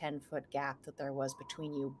 5-10 foot gap that there was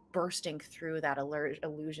between you, bursting through that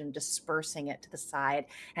illusion, dispersing it to the side,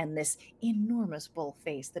 and this enormous bull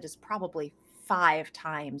face that is probably 5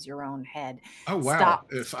 times your own head. Oh, wow. Stop.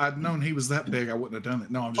 If I'd known he was that big, I wouldn't have done it.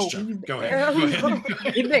 No, I'm just joking. Go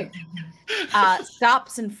ahead.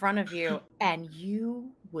 Stops in front of you, and you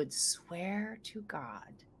would swear to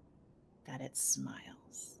God that it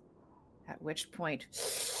smiles. At which point,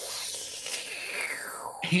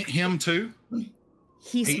 him too?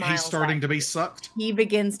 He smiles. He's starting to be sucked? He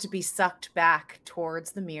begins to be sucked back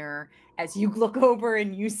towards the mirror as you look over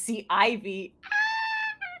and you see Ivy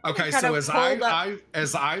Okay, kind so of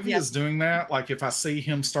as Ivy Yes. is doing that, like if I see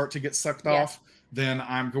him start to get sucked Yes. off, then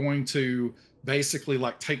I'm going to basically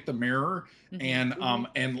like take the mirror Mhm.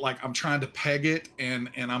 and like I'm trying to peg it and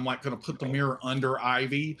I'm like going to put the mirror under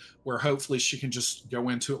Ivy where hopefully she can just go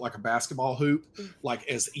into it like a basketball hoop, like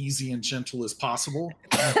as easy and gentle as possible.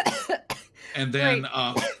 And then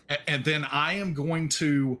and then I am going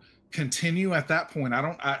to continue at that point.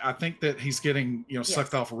 I think that he's getting,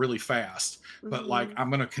 sucked off really fast, but like I'm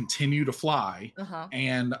going to continue to fly.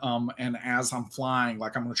 And as I'm flying,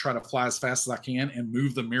 like I'm going to try to fly as fast as I can and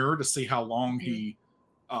move the mirror to see how long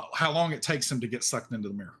how long it takes him to get sucked into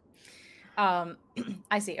the mirror.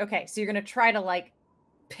 I see. Okay, so you're going to try to like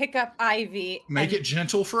pick up Ivy, make it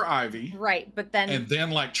gentle for Ivy, right? But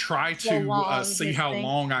then like try to see how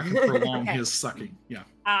long I can prolong his sucking. Yeah.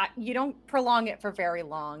 You don't prolong it for very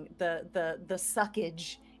long. The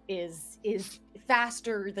suckage is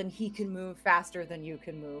faster than he can move, faster than you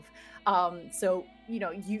can move. So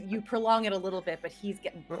you prolong it a little bit, but he's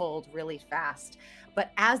getting pulled really fast.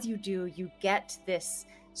 But as you do, you get this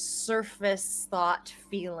surface thought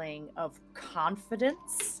feeling of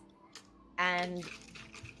confidence, and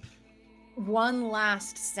one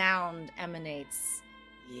last sound emanates.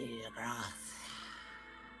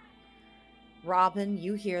 Robin,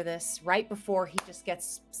 you hear this right before he just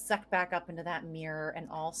gets sucked back up into that mirror and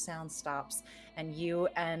all sound stops, and you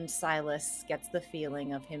and Silas gets the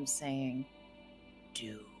feeling of him saying,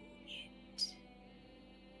 "Do it."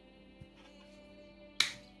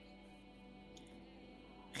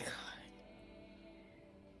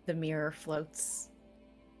 The mirror floats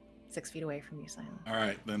 6 feet away from you, Silas. All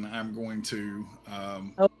right, then I'm going to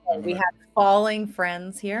we have falling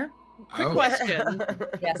friends here. Quick question.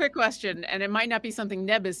 Yes. Quick question, and it might not be something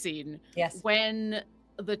Neb has seen. Yes. When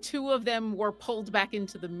the two of them were pulled back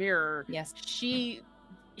into the mirror, yes, she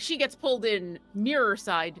gets pulled in mirror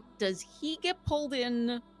side. Does he get pulled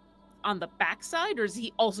in on the back side, or does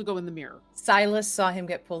he also go in the mirror? Silas saw him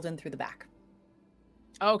get pulled in through the back.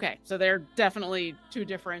 Okay, so they're definitely two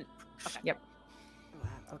different. Okay. Yep.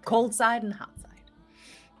 Okay. Cold side and hot side.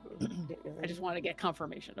 I just want to get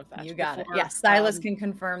confirmation of that. You got it. Yes, Silas can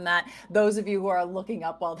confirm that. Those of you who are looking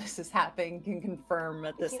up while this is happening can confirm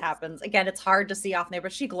that this happens. Again, it's hard to see off there,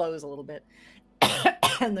 but she glows a little bit.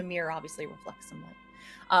 And the mirror obviously reflects some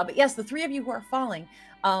light. But yes, the three of you who are falling.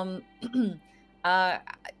 Do I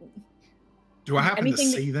happen to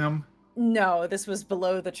see them? No, this was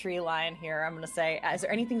below the tree line here. I'm going to say, is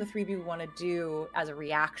there anything the three of you want to do as a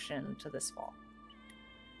reaction to this fall?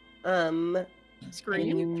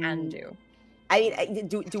 Scream. You can do. I mean,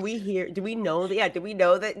 do we hear? Do we know that? Yeah, do we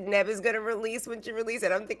know that Neb is going to release when she releases? I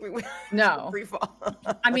don't think we will. No. Free fall.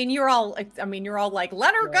 I mean, you're all like,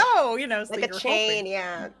 let her go, so like a chain,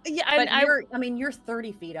 yeah. Yeah, and you're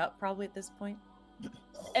 30 feet up probably at this point.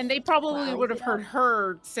 And they probably would have heard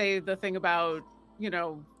her say the thing about,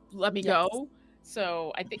 let me go.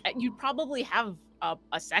 So I think you'd probably have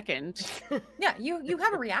a second. Yeah, you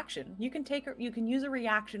have a reaction. You can use a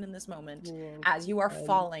reaction in this moment as you are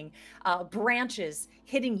falling. Branches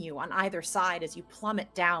hitting you on either side as you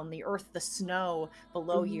plummet down, the earth, the snow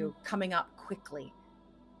below you coming up quickly.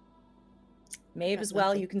 Maeve as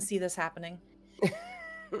well, you can see this happening.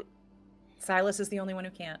 Silas is the only one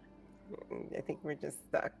who can't. I think we're just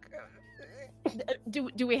stuck.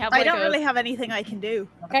 Do we have? I don't really have anything I can do.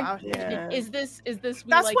 Okay. Yeah. Is this?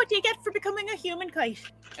 That's what you get for becoming a human kite.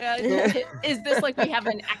 Is this like we have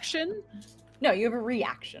an action? No, you have a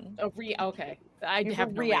reaction. Okay. I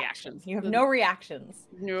have no reactions. You have no reactions.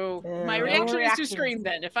 No. My reaction is to scream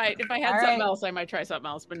then. If I had something else, I might try something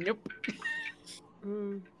else, but nope.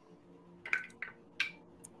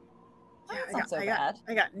 That's not so bad.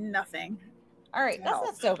 I got nothing. All right, that's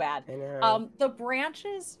not so bad. The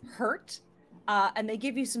branches hurt, and they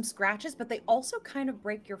give you some scratches, but they also kind of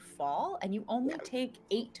break your fall, and you only take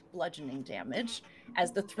 8 bludgeoning damage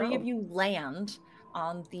as the three of you land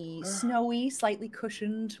on the snowy, slightly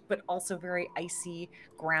cushioned, but also very icy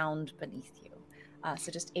ground beneath you. So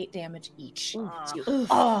just 8 damage each.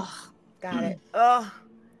 Got it.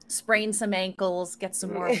 Sprain some ankles, get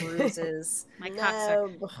some more bruises. My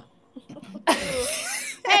cocksucker.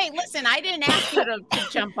 Hey, listen, I didn't ask you to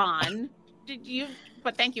jump on. Did you?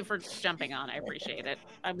 But thank you for jumping on. I appreciate it.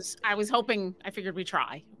 I was hoping. I figured we'd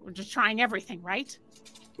try. We're just trying everything, right?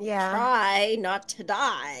 Yeah. Try not to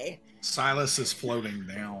die. Silas is floating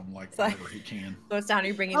down like wherever he can. Floats down. Are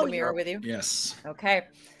you bringing the mirror with you? Yes. Okay.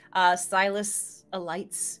 Silas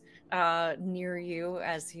alights near you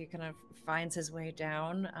as he kind of finds his way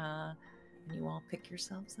down. And you all pick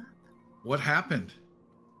yourselves up. What happened?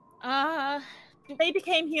 They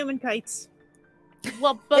became human kites.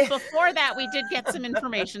 Well, but before that, we did get some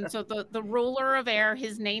information. So the ruler of air,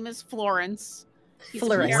 his name is Florence. He's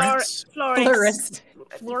Florist. Florist. Florist?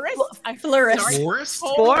 Florist.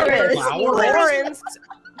 Florist? Florence.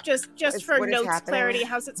 Just It's for what is notes happening. clarity,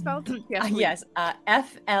 how's it spelled? Yes,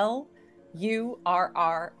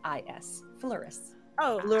 Flurris. Florist.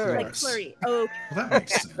 Oh, Florist. like flurry. Oh, Well, that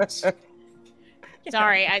makes sense.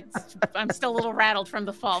 Sorry, I'm still a little rattled from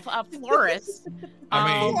the fall. Florist.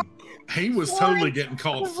 I mean, he was totally getting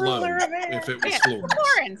called Flo ruler of air. if it was Yeah,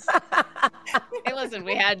 Florence. Florence. Hey, listen,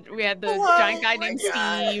 we had the giant guy named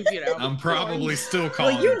Steve. You know, I'm probably still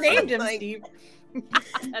calling Well, you him named Flo. him, Steve.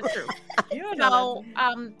 that's true. You know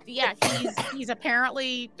So, yeah, he's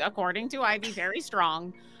apparently, according to Ivy, very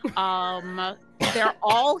strong. They're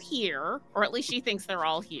all here, or at least she thinks they're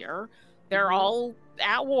all here. They're all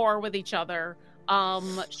at war with each other.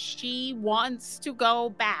 She wants to go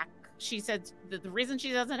back. She said that the reason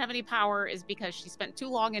she doesn't have any power is because she spent too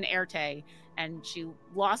long in Éarte and she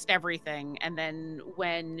lost everything. And then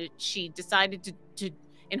when she decided to,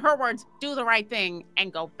 in her words, do the right thing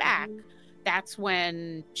and go back, that's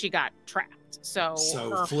when she got trapped. So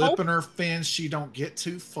her flipping her fins, she don't get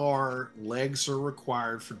too far. Legs are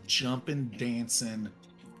required for jumping, dancing,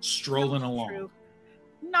 strolling along. true.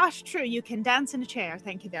 Not true. You can dance in a chair.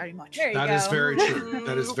 Thank you very much. There you That go. is very true.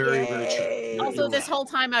 That is very, very true. Yay. Also, You're this right. whole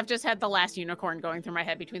time I've just had the last unicorn going through my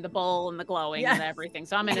head between the bowl and the glowing and Yes. everything.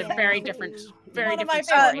 So I'm in a very different, One of my different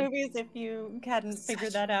favorite story. movies, if you hadn't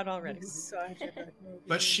figured that out already. Such a good movie.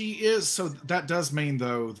 But she is, so that does mean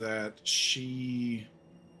though that she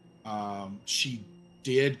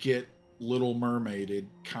did get Little Mermaided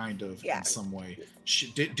kind of Yeah. in some way.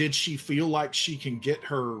 Did she feel like she can get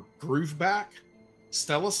her groove back,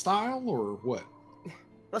 Stella style, or what?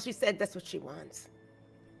 Well, she said that's what she wants.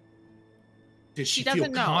 Did She she feel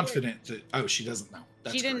doesn't know. confident that? Oh, she doesn't know.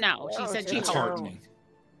 That's She didn't great. know. She Oh, said she she That's didn't hoped. know. heartening.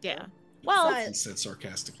 Yeah. Well, He said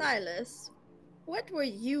sarcastically. Silas, what were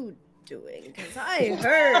you doing? Because I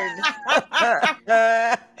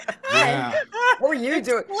heard. Yeah. What were you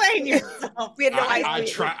doing? Explain yourself. We had no I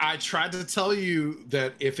idea. tried to tell you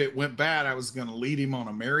that if it went bad, I was going to lead him on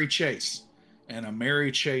a merry chase, and a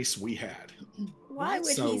merry chase we had. Why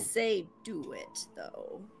would So- he say do it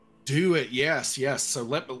though? Do it, yes. So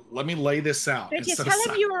let me lay this out. Did you Instead tell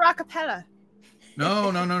of him you were a cappella? No.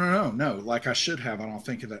 Like I should have, and I'll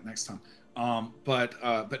think of that next time.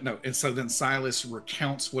 But no. And so then Silas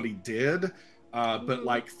recounts what he did, but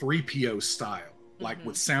like 3PO style, like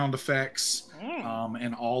with sound effects,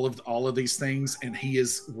 and all of these things. And he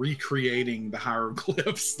is recreating the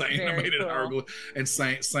hieroglyphs, the Very animated cool. hieroglyphs, and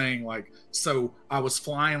saying like, so I was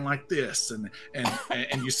flying like this, and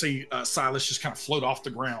you see Silas just kind of float off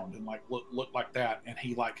the ground and like look like that, and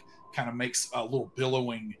he like kind of makes a little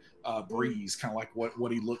billowing breeze, kind of like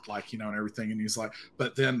what he looked like, and everything. And he's like,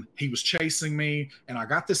 but then he was chasing me, and I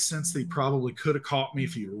got this sense that he probably could have caught me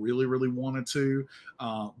if he really, really wanted to.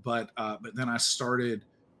 But then I started,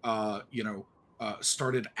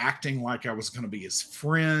 started acting like I was going to be his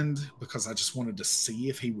friend, because I just wanted to see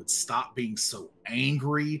if he would stop being so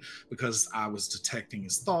angry, because I was detecting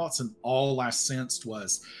his thoughts, and all I sensed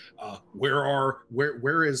was, where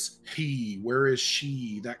is he? Where is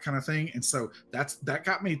she? That kind of thing. And so that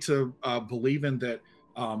got me to believing that,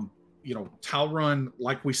 Talrun,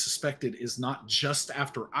 like we suspected, is not just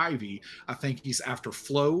after Ivy. I think he's after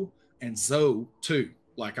Flo and Zoe too.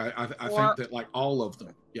 Like I think that like all of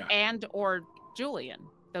them. Yeah. and or Julian,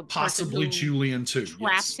 the person Possibly who Julian too. trapped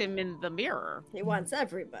Yes. him in the mirror. He wants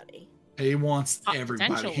everybody. He wants everybody.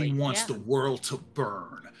 He Potentially, wants yeah. the world to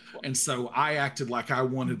burn. And so I acted like I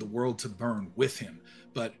wanted the world to burn with him.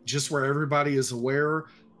 But just where everybody is aware,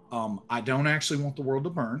 I don't actually want the world to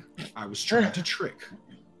burn. I was trying to trick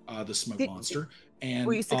the smoke monster. And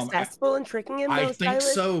Were you successful in tricking him? I though, think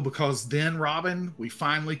Silas? so, because then, Robin, we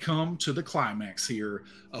finally come to the climax here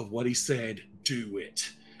of what he said, do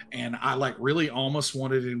it. And I like really almost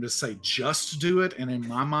wanted him to say, just do it. And in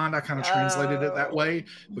my mind, I kind of translated it that way,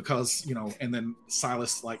 because, and then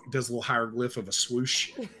Silas like does a little hieroglyph of a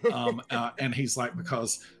swoosh. And he's like,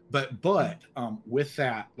 but with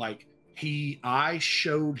that, like I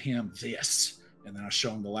showed him this, and then I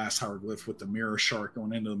showed him the last hieroglyph with the mirror shark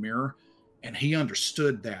going into the mirror. And he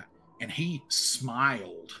understood that, and he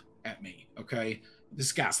smiled at me. Okay.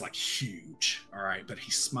 This guy's like huge. All right. But he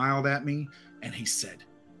smiled at me and he said,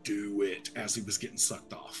 do it, as he was getting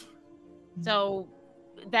sucked off. So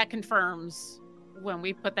that confirms when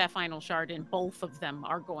we put that final shard in, both of them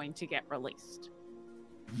are going to get released.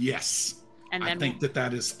 Yes. And I then think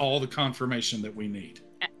that is all the confirmation that we need.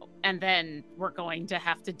 and then we're going to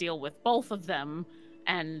have to deal with both of them.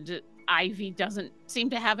 And Ivy doesn't seem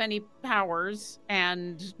to have any powers,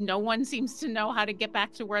 and no one seems to know how to get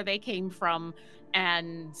back to where they came from,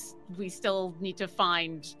 and we still need to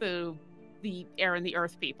find the air and the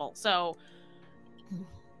earth people. So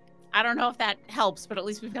I don't know if that helps, but at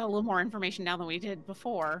least we've got a little more information now than we did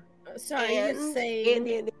before. So are you saying...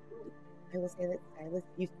 And I will say that Silas,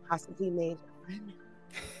 you've possibly made a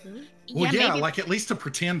friend. Well, yeah, maybe- like at least a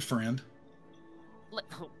pretend friend.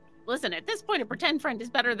 Listen, at this point, a pretend friend is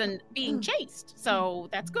better than being chased, so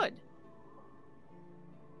that's good.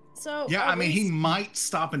 So Yeah, I mean, we... he might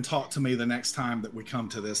stop and talk to me the next time that we come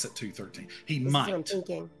to this at 2:13. He This is what I'm might.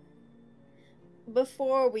 thinking.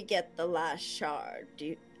 Before we get the last shard,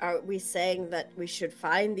 are we saying that we should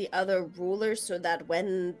find the other ruler so that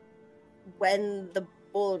when the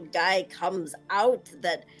bold guy comes out,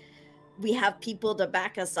 that we have people to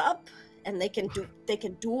back us up and they can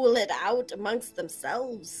duel it out amongst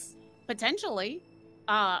themselves? Potentially.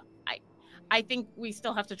 I think we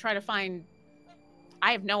still have to try to find...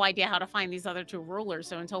 I have no idea how to find these other two rulers,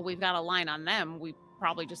 so until we've got a line on them, we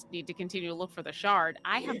probably just need to continue to look for the shard.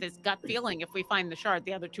 I have this gut feeling if we find the shard,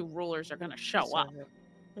 the other two rulers are going to show up.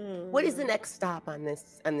 What is the next stop on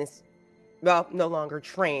this, well, no longer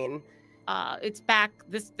train? It's back.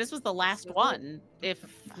 This was the last one. If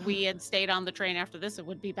we had stayed on the train after this, it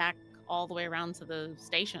would be back all the way around to the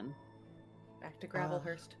station. Back to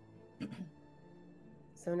Gravelhurst.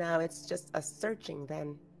 So now it's just a searching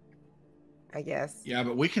then, I guess. Yeah,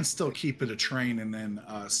 but we can still keep it a train, and then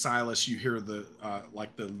Silas, you hear the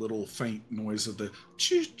like the little faint noise of the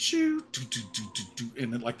choo choo, do, do, do, do, do,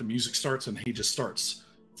 and then like the music starts, and he just starts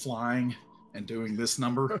flying and doing this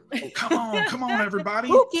number. Oh, come on, everybody!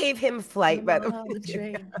 Who gave him flight, by the On the way?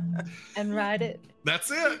 train and ride it. That's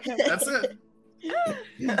it. That's it.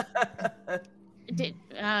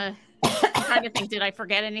 I'm trying to think, did I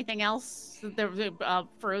forget anything else?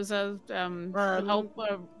 Fairuza, Hope,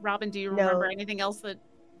 Robin, do you remember anything else that...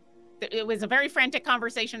 It was a very frantic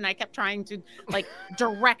conversation, and I kept trying to, like,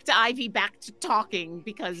 direct Ivy back to talking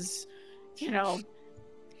because, I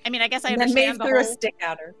mean, I guess I And then understand Maeve threw a stick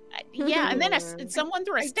at her. Yeah, and then someone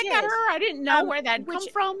threw a stick at her. I didn't know where that come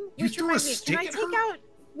from. You threw a reminds me, stick can I at take her? out...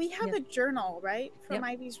 We have a journal, right, from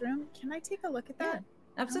Ivy's room. Can I take a look at that?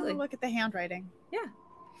 I Absolutely. want to look at the handwriting. Yeah.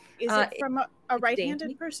 Is it from a it's right-handed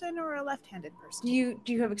dainty. person or a left-handed person?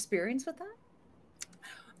 Do you have experience with that?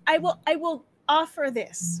 I will offer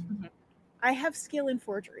this. Mhm. I have skill in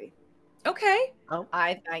forgery. Okay. Oh.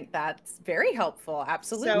 I think that's very helpful.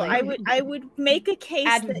 Absolutely. So I would make a case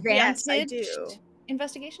that yes, I do. Advantaged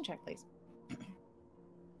investigation check, please.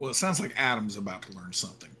 Well, it sounds like Adam's about to learn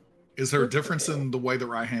something. Is there a difference in the way that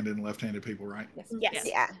right-handed and left-handed people write? Yes. Yes.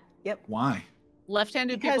 Yeah. Yep. Why?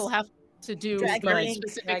 Left-handed Because people have to do drag very ink,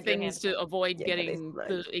 specific drag your things hand. to avoid Yeah, getting they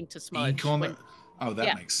the smudge. ink to smudge. Ink on when- the... Oh, that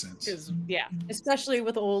yeah. makes sense. 'cause, yeah, Especially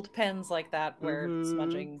with old pens like that where Mhm.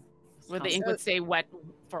 smudging. is where the constant. ink would stay wet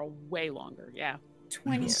for way longer. Yeah. Man,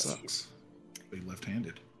 20. it sucks. Be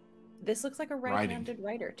left-handed. This looks like a Writing. right-handed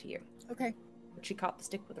writer to you. Okay. But she caught the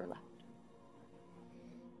stick with her left.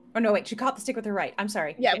 Oh no, wait, she caught the stick with her right. I'm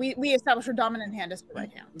sorry. Yeah, we established her dominant hand as the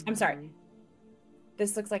right hand. I'm sorry.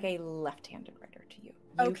 This looks like a left-handed writer to you.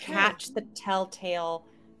 You Okay. catch the telltale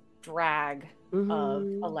drag of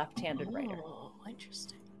Mhm. a left-handed writer. Oh,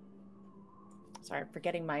 interesting. Sorry, I'm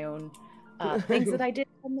forgetting my own things that I did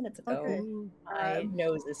 10 minutes ago. Okay. My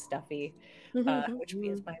nose is stuffy, which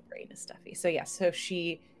means my brain is stuffy. So yeah, so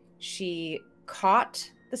she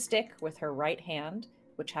caught the stick with her right hand,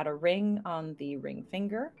 which had a ring on the ring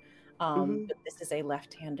finger. But this is a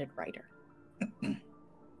left-handed writer.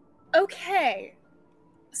 Okay.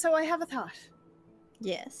 So I have a thought.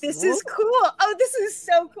 Yes. This is cool. Oh, this is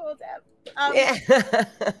so cool, Deb. Yeah.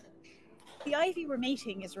 The Ivy we're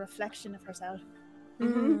mating is a reflection of herself.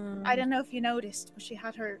 Mhm. I don't know if you noticed, but she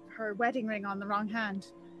had her wedding ring on the wrong hand.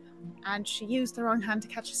 And she used the wrong hand to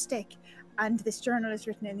catch a stick. And this journal is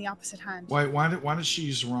written in the opposite hand. Why did she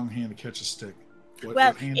use the wrong hand to catch a stick? Well,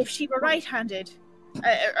 what hand? if she were right-handed,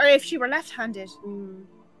 or if she were left-handed.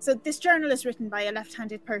 So this journal is written by a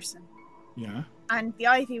left-handed person. Yeah. And the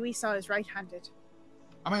Ivy we saw is right-handed.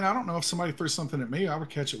 I mean, I don't know if somebody threw something at me, I would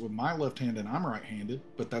catch it with my left hand, and I'm right-handed.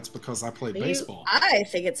 But that's because I played baseball. I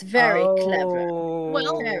think it's very clever.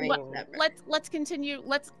 Well, Very let- clever. let's continue.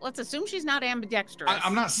 Let's assume she's not ambidextrous.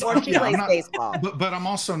 I'm not Or saying, she yeah, I'm plays not, baseball. but I'm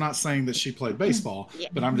also not saying that she played baseball. Yeah.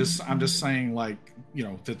 But I'm just saying, like,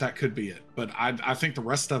 that could be it. But I think the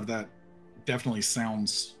rest of that definitely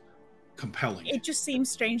sounds compelling. It just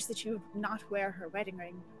seems strange that you would not wear her wedding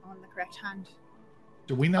ring on the correct hand.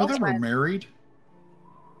 Do we know they were Elsewhere. married?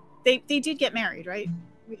 They did get married, right?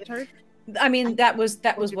 We had heard. I mean, that was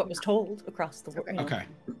what was told across the world. Okay.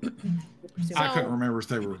 So, I couldn't remember if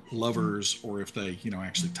they were lovers or if they,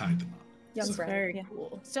 actually tied them up. young So- brother, Very yeah.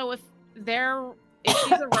 cool. So if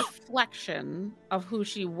she's a reflection of who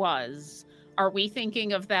she was, are we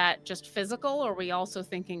thinking of that just physical, or are we also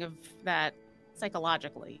thinking of that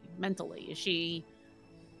psychologically, mentally? Is she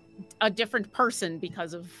a different person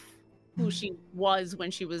because of who she was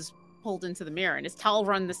when she was pulled into the mirror? And is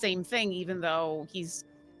Talrun the same thing, even though he's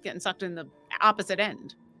getting sucked in the opposite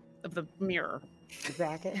end of the mirror?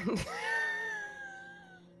 Back end.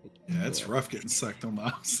 Yeah, it's rough getting sucked on the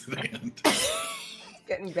opposite end.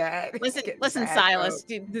 Getting bad. It's Listen, getting listen, bad, Silas.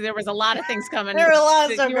 folks. There was a lot of things coming. There were a lot of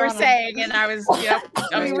that stuff you were going on. saying, and I was, I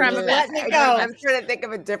was We were trying my just best. letting it go. I'm trying to think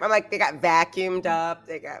of a different. I'm like, they got vacuumed up.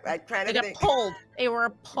 I'm trying They to got think. pulled. They were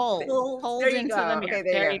pulled There you into go. the mirror.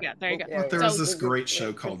 Okay, there you go. There you go. Yeah, There So- was this great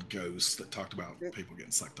show called Ghosts that talked about people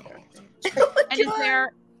getting sucked all the time. And is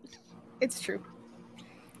there? It's true.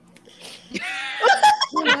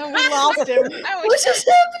 We lost him. What just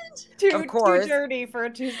happened? Of course. Too dirty for a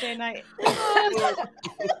Tuesday night.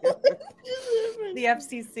 The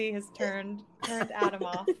FCC has turned Adam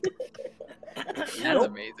off That's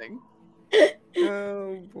amazing.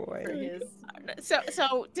 Oh boy. for his.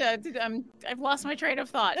 I've lost my train of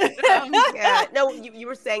thought. Yeah. No, you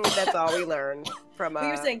were saying that that's all we learned from. We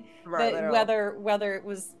were saying from our that little- whether it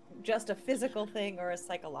was just a physical thing or a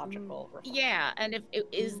psychological. reflection. Yeah, and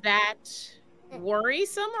is that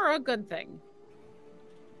worrisome or a good thing?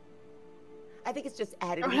 I think it's just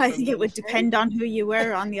added. Well, I think it would information. depend on who you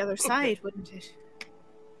were on the other side, wouldn't it?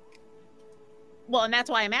 Well, and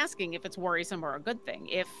that's why I'm asking if it's worrisome or a good thing.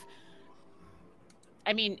 If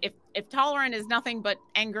Tolerant is nothing but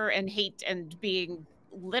anger and hate and being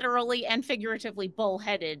literally and figuratively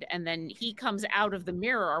bullheaded, and then he comes out of the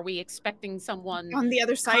mirror, are we expecting someone On the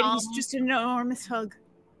other side, he's Calm. just an enormous hug.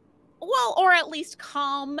 well, or at least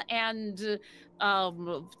calm and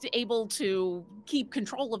able to keep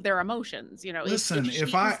control of their emotions? Listen,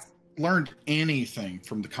 if I learned anything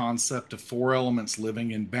from the concept of four elements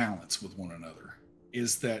living in balance with one another,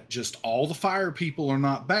 is that just all the fire people are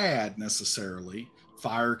not bad necessarily.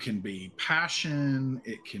 Fire can be passion,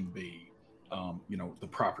 it can be the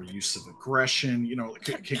proper use of aggression,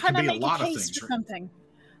 it can be a lot of things, for right? something,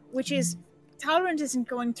 which is Tolerant isn't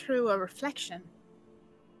going through a reflection.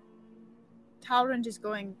 Tolerant is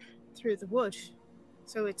going through the wood,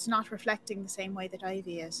 so it's not reflecting the same way that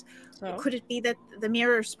Ivy is. So, Could it be that the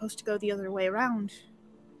mirror is supposed to go the other way around?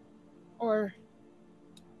 Or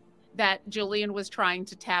that Julian was trying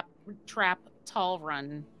to trap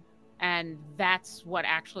Talrun, and that's what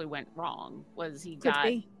actually went wrong? Was could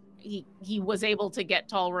be. he was able to get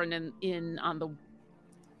Talrun in on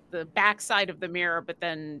the back side of the mirror, but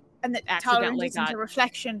then And that Tolerant accidentally isn't got- a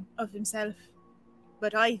reflection of himself,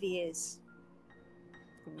 but Ivy is.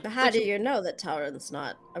 but how do you know that Tolerant's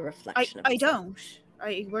not a reflection of I himself?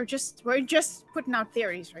 don't. We're just putting out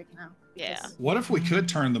theories right now. yeah. because- What if we could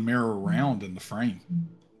turn the mirror around in the frame?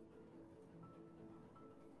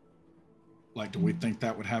 Like, do we think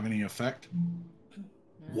that would have any effect?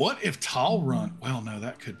 What if Talrun? Well, no,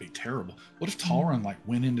 that could be terrible. What if Talrun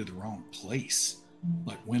went into the wrong place?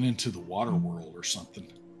 Went into the water world or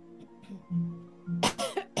something?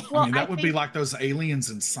 Well, I mean, that I would be think- like those aliens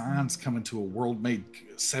and signs coming to a world made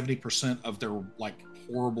 70% of their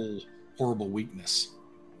horrible weakness,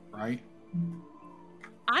 right?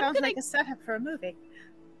 I'm Sounds like a setup for a movie.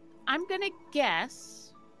 gonna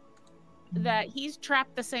guess that he's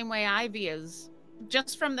trapped the same way Ivy is,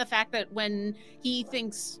 just from the fact that when he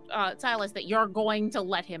thinks Silas that you're going to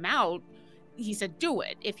let him out, he said do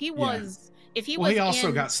it. If he was He was also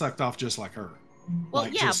in- got sucked off just like her. well,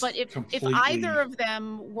 Like, yeah, just but if completely- either of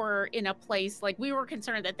them were in a place, we were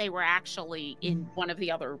concerned that they were actually in one of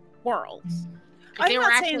the other worlds. If I'm they were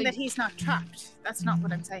not saying actually- that he's not trapped. That's not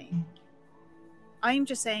what I'm saying. I'm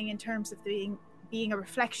just saying in terms of being a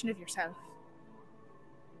reflection of yourself.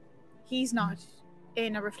 He's not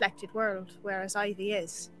in a reflected world, whereas Ivy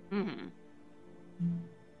is. Mhm.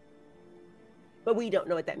 But we don't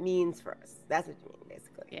know what that means for us. That's what you mean,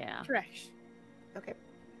 basically. Yeah. Correct. Okay.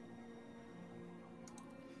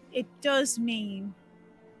 It does mean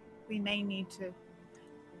we may need to.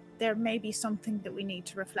 There may be something that we need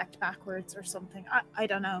to reflect backwards or something. I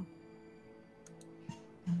don't know.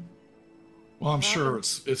 Well, I'm sure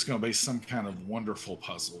it's going to be some kind of wonderful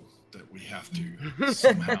puzzle that we have to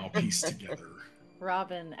somehow piece together.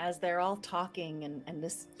 Robin, as they're all talking and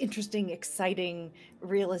this interesting, exciting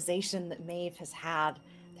realization that Maeve has had,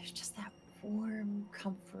 there's just that warm,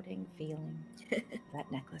 comforting feeling. That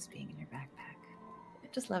necklace being in your backpack.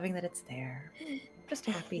 Just loving that it's there. Just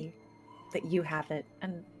happy that you have it.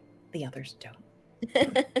 And The others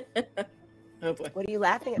don't. Oh boy. What are you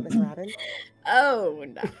laughing at, Miss Robin? Oh,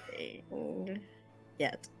 nothing.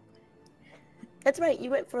 Yet. That's right. You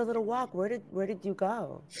went for a little walk. Where did you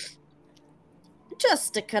go?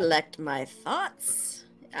 Just to collect my thoughts.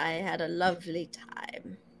 I had a lovely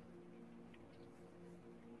time.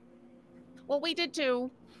 Well, we did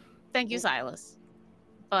too. Thank you, Silas.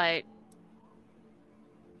 But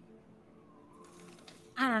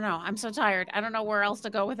I don't know. I'm so tired. I don't know where else to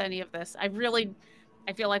go with any of this. I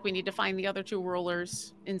feel like we need to find the other two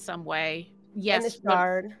rulers in some way. Yes. And the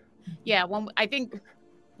shard. Yeah. I think,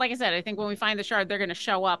 like I said, I think when we find the shard, they're going to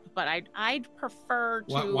show up. But I'd prefer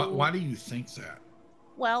to. Why do you think that?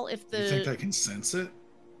 Well, if You think they can sense it?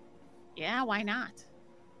 Yeah, why not?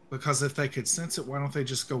 Because if they could sense it, why don't they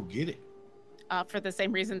just go get it? For the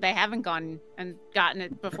same reason they haven't gone and gotten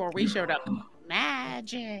it before we showed up.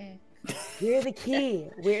 Magic. We're the key.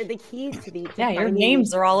 We're the key to the. Yeah, your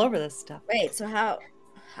names are all over this stuff. Wait, so how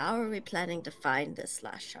are we planning to find this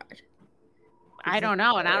last shard? I don't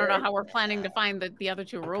know, and I don't know how we're planning to find the other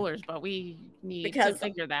two rulers, but we need to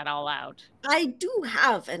figure that all out. I do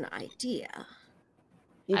have an idea.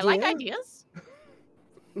 I like ideas.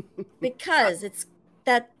 Because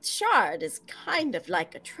that shard is kind of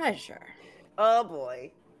like a treasure. Oh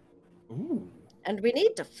boy. Ooh. And we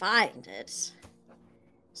need to find it.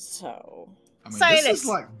 So I mean, Silas. this is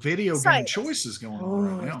like video game Silas. choices going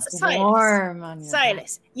on right now. Silas. Warm on your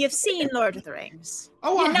Silas, you've seen Lord of the Rings.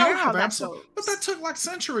 Oh, You I know how have, that absolutely. goes. But that took like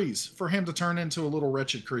centuries for him to turn into a little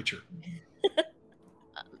wretched creature.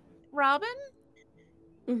 Robin?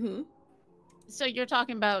 mm-hmm. So you're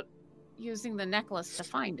talking about using the necklace to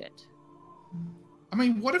find it? I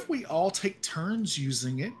mean, what if we all take turns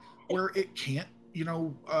using it where it can't,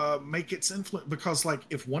 make its influence? Because, like,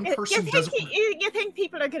 if one person doesn't... You think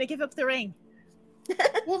people are going to give up the ring?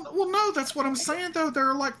 Well, no, that's what I'm saying, though. There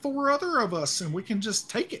are, like, 4 other of us, and we can just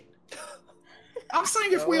take it. I'm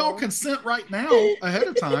saying if we all consent right now, ahead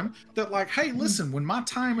of time, that, like, hey, listen, when my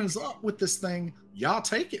time is up with this thing, y'all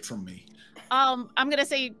take it from me. I'm going to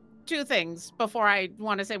say 2 things before I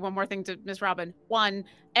want to say one more thing to Miss Robin. 1,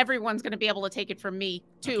 everyone's going to be able to take it from me.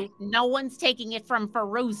 2, no one's taking it from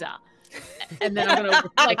Fairuza. And then I'm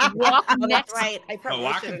going to walk next. Right. I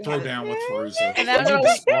can throw down with Fairuza. And then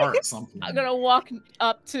I'm going to walk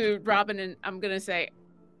up to Robin and I'm going to say,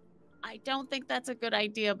 I don't think that's a good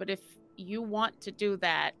idea, but if you want to do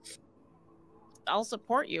that, I'll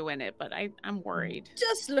support you in it, but I'm worried.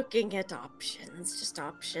 Just looking at options, just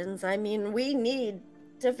options. I mean, we need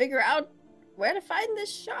to figure out where to find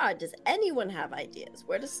this shard. Does anyone have ideas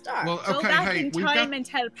where to start? Well, Go okay, back hey, in time and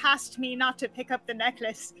tell past me not to pick up the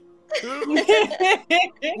necklace.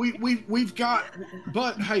 we've got,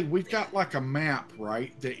 but hey, we've got like a map,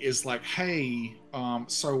 right? That is like, hey,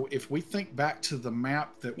 so if we think back to the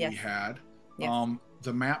map that we had,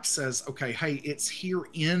 the map says, okay, hey, it's here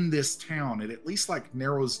in this town. It at least like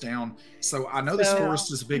narrows down. So I know this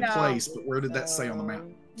forest is a big place, but where did that say on the map?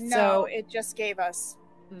 No, it just gave us.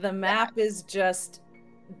 The map is just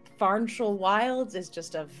Farnshall Wilds is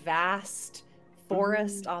just a vast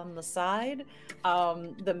forest on the side.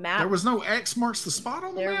 The map. There was no X marks the spot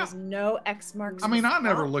on the map. There was no X marks. I mean, I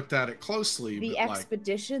never looked at it closely. The but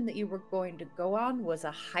expedition that you were going to go on was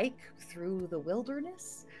a hike through the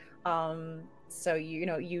wilderness. So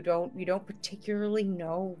you don't particularly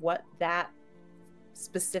know what that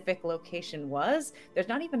specific location was. There's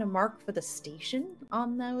not even a mark for the station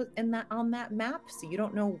on that map, so you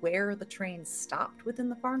don't know where the train stopped within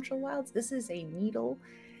the Farnshall Wilds. This is a needle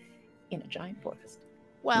in a giant forest.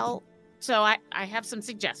 Well, so I have some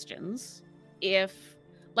suggestions.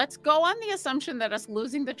 Let's go on the assumption that us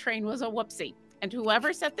losing the train was a whoopsie, and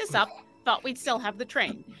whoever set this up thought we'd still have the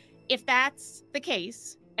train. If that's the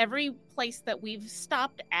case, every place that we've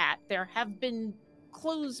stopped at, there have been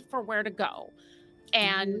clues for where to go.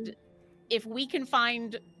 And if we can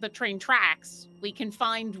find the train tracks, we can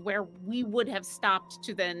find where we would have stopped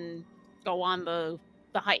to then go on the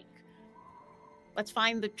hike. Let's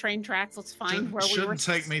find the train tracks. Let's find where we were. Shouldn't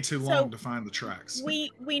take me too long to find the tracks.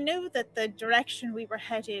 We knew that the direction we were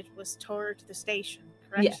headed was toward the station,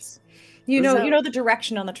 correct? Yes. You know the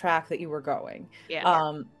direction on the track that you were going.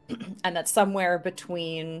 Yeah. And that's somewhere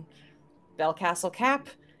between Belcastle Cap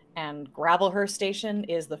and Gravelhurst Station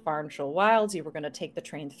is the Farnshall Wilds. You were going to take the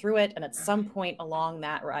train through it, and at some point along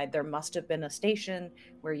that ride, there must have been a station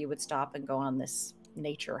where you would stop and go on this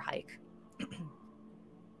nature hike,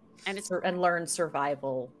 and learn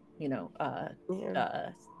survival.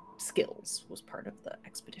 Skills was part of the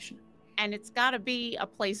expedition. And it's got to be a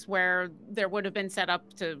place where there would have been set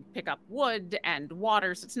up to pick up wood and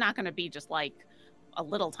water. So it's not going to be just like a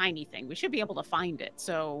little tiny thing. We should be able to find it.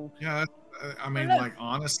 So Yeah, I mean, like,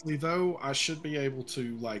 honestly though, I should be able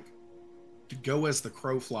to like to go as the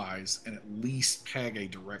crow flies and at least peg a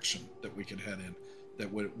direction that we could head in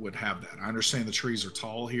that would have that. I understand the trees are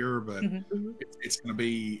tall here, but it's gonna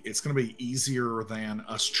be easier than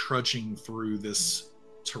us trudging through this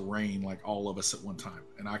terrain like all of us at one time,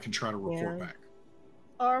 and I can try to report back.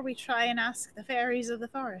 Or we try and ask the fairies of the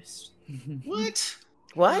forest. What?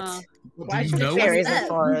 What? Why do should you know Fairies anything? in the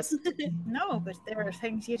forest. No, but there are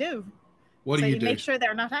things you do. What so do you you do? make sure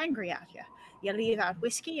they're not angry at you. You leave out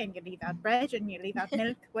whiskey and you leave out bread and you leave out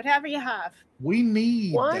milk, whatever you have. We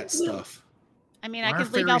need What? that stuff. I mean, Why I are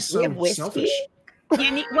could leave out. fairies so whiskey? selfish?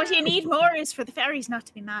 What you need more is for the fairies not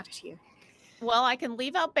to be mad at you. Well, I can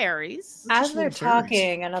leave out berries. They're As just they're little fairies.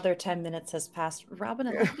 talking, another 10 minutes has passed. Robin,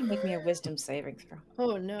 I'd like you to make me a wisdom saving throw.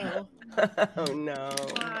 Oh no. Oh no.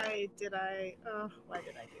 Why did I do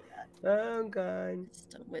that? Oh god.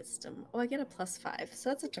 Wisdom. Oh, I get a +5, so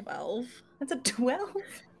that's a 12. That's a 12.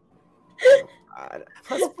 God.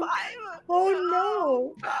 +5.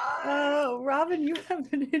 Oh no. Robin, you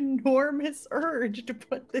have an enormous urge to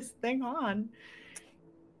put this thing on.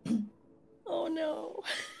 Oh no.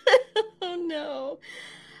 Oh no.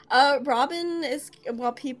 Robin is,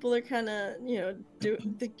 while people are kind of,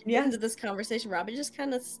 into this conversation, Robin just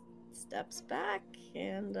kind of steps back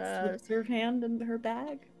and Slips her hand in her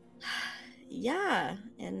bag. yeah,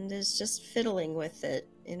 and is just fiddling with it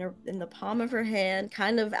in the palm of her hand,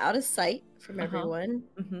 kind of out of sight from everyone.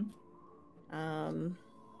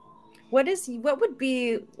 What would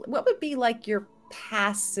be like your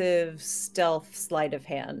passive stealth sleight of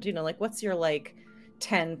hand? Like what's your like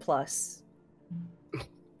 10 plus?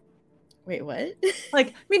 Wait, what?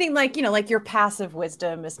 Like meaning like like your passive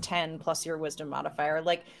wisdom is 10 plus your wisdom modifier.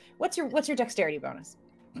 Like what's your dexterity bonus?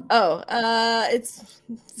 Oh, it's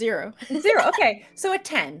 0. 0. Okay, so a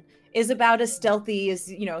 10 is about as stealthy as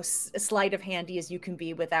a sleight of handy as you can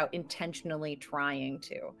be without intentionally trying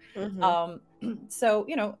to. So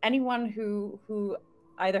anyone who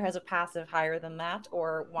either has a passive higher than that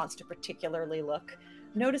or wants to particularly look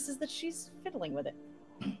notices that she's fiddling with it.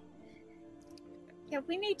 Yeah,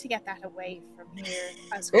 we need to get that away from here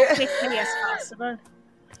as quickly as possible.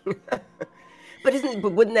 But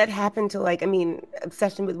wouldn't that happen to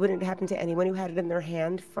obsession wouldn't it happen to anyone who had it in their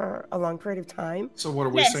hand for a long period of time? So what are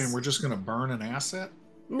we Yes. saying? We're just going to burn an asset?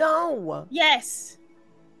 No. Yes.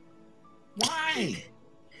 Why?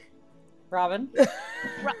 Robin,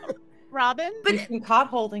 Robin? you've been caught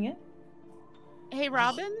holding it. Hey,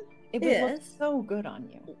 Robin? It would look Yes. so good on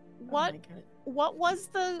you. What? Oh my God. What was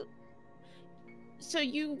the? So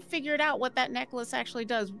you figured out what that necklace actually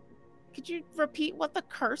does. Could you repeat what the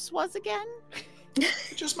curse was again?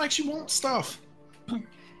 It just makes you want stuff.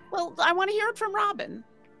 Well, I want to hear it from Robin.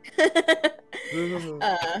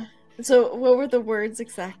 So what were the words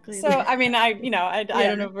exactly? So I mean, I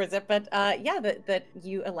don't know if it's but that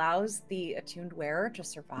you allows the attuned wearer to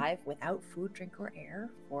survive without food, drink, or air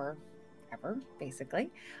forever, basically.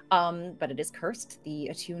 But it is cursed. The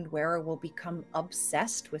attuned wearer will become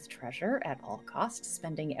obsessed with treasure at all costs,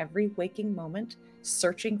 spending every waking moment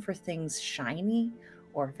searching for things shiny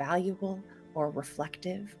or valuable or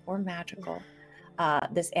reflective or magical.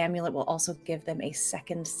 This amulet will also give them a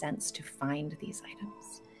second sense to find these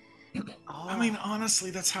items. I mean,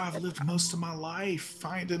 honestly, that's how I've lived most of my life,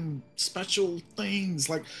 finding special things.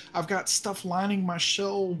 Like, I've got stuff lining my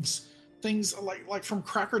shelves, things like from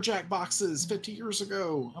Cracker Jack boxes 50 years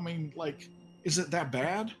ago. I mean, like, is it that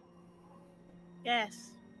bad?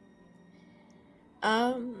 Yes.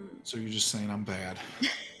 So you're just saying I'm bad.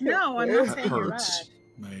 No, I'm not That saying you're bad. hurts,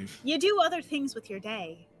 Maeve. You do other things with your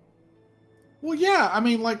day. Well, yeah, I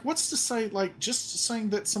mean, like, what's to say, like, just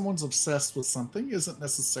saying that someone's obsessed with something isn't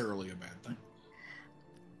necessarily a bad thing.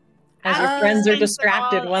 As your friends are Things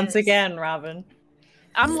distracted all once is. again, Robin.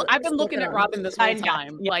 I've been looking at Robin this whole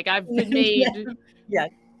time. Like I've been made.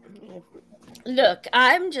 Look,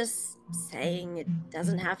 I'm just saying it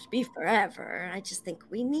doesn't have to be forever. I just think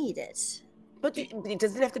we need it. But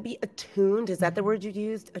does it have to be attuned? Is that the word you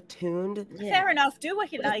used? Attuned? Yeah. Fair enough. Do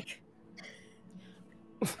what you like.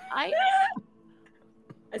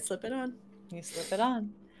 I slip it on. You slip it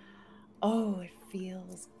on. Oh, it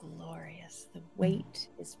feels glorious. The weight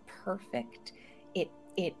is perfect. It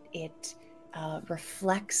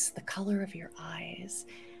reflects the color of your eyes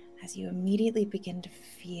as you immediately begin to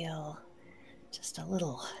feel just a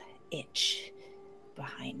little itch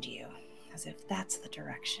behind you, as if that's the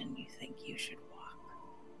direction you think you should walk.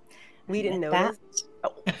 We didn't With notice.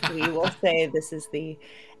 We will say this is the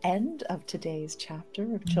end of today's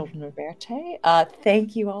chapter of Children of Éarte.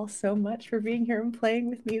 Thank you all so much for being here and playing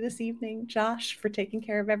with me this evening. Josh, for taking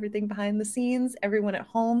care of everything behind the scenes. Everyone at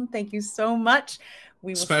home, thank you so much.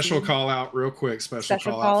 We will Special call out real quick. Special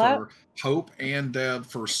call out for Hope and Deb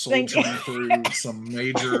for soldiering through some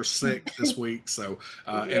major sick this week. So,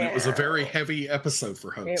 and it was a very heavy episode for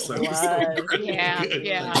Hope. It was.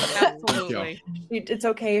 Yeah, absolutely. It's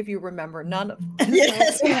okay if you remember none of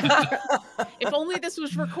Yes. If only this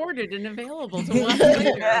was recorded and available to watch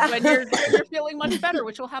later when you're feeling much better,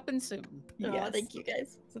 which will happen soon. Yeah, thank you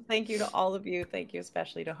guys. So thank you to all of you. Thank you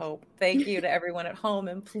especially to Hope. Thank you to everyone at home.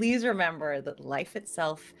 And please remember that life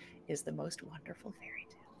itself is the most wonderful fairy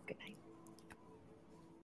tale. Good night.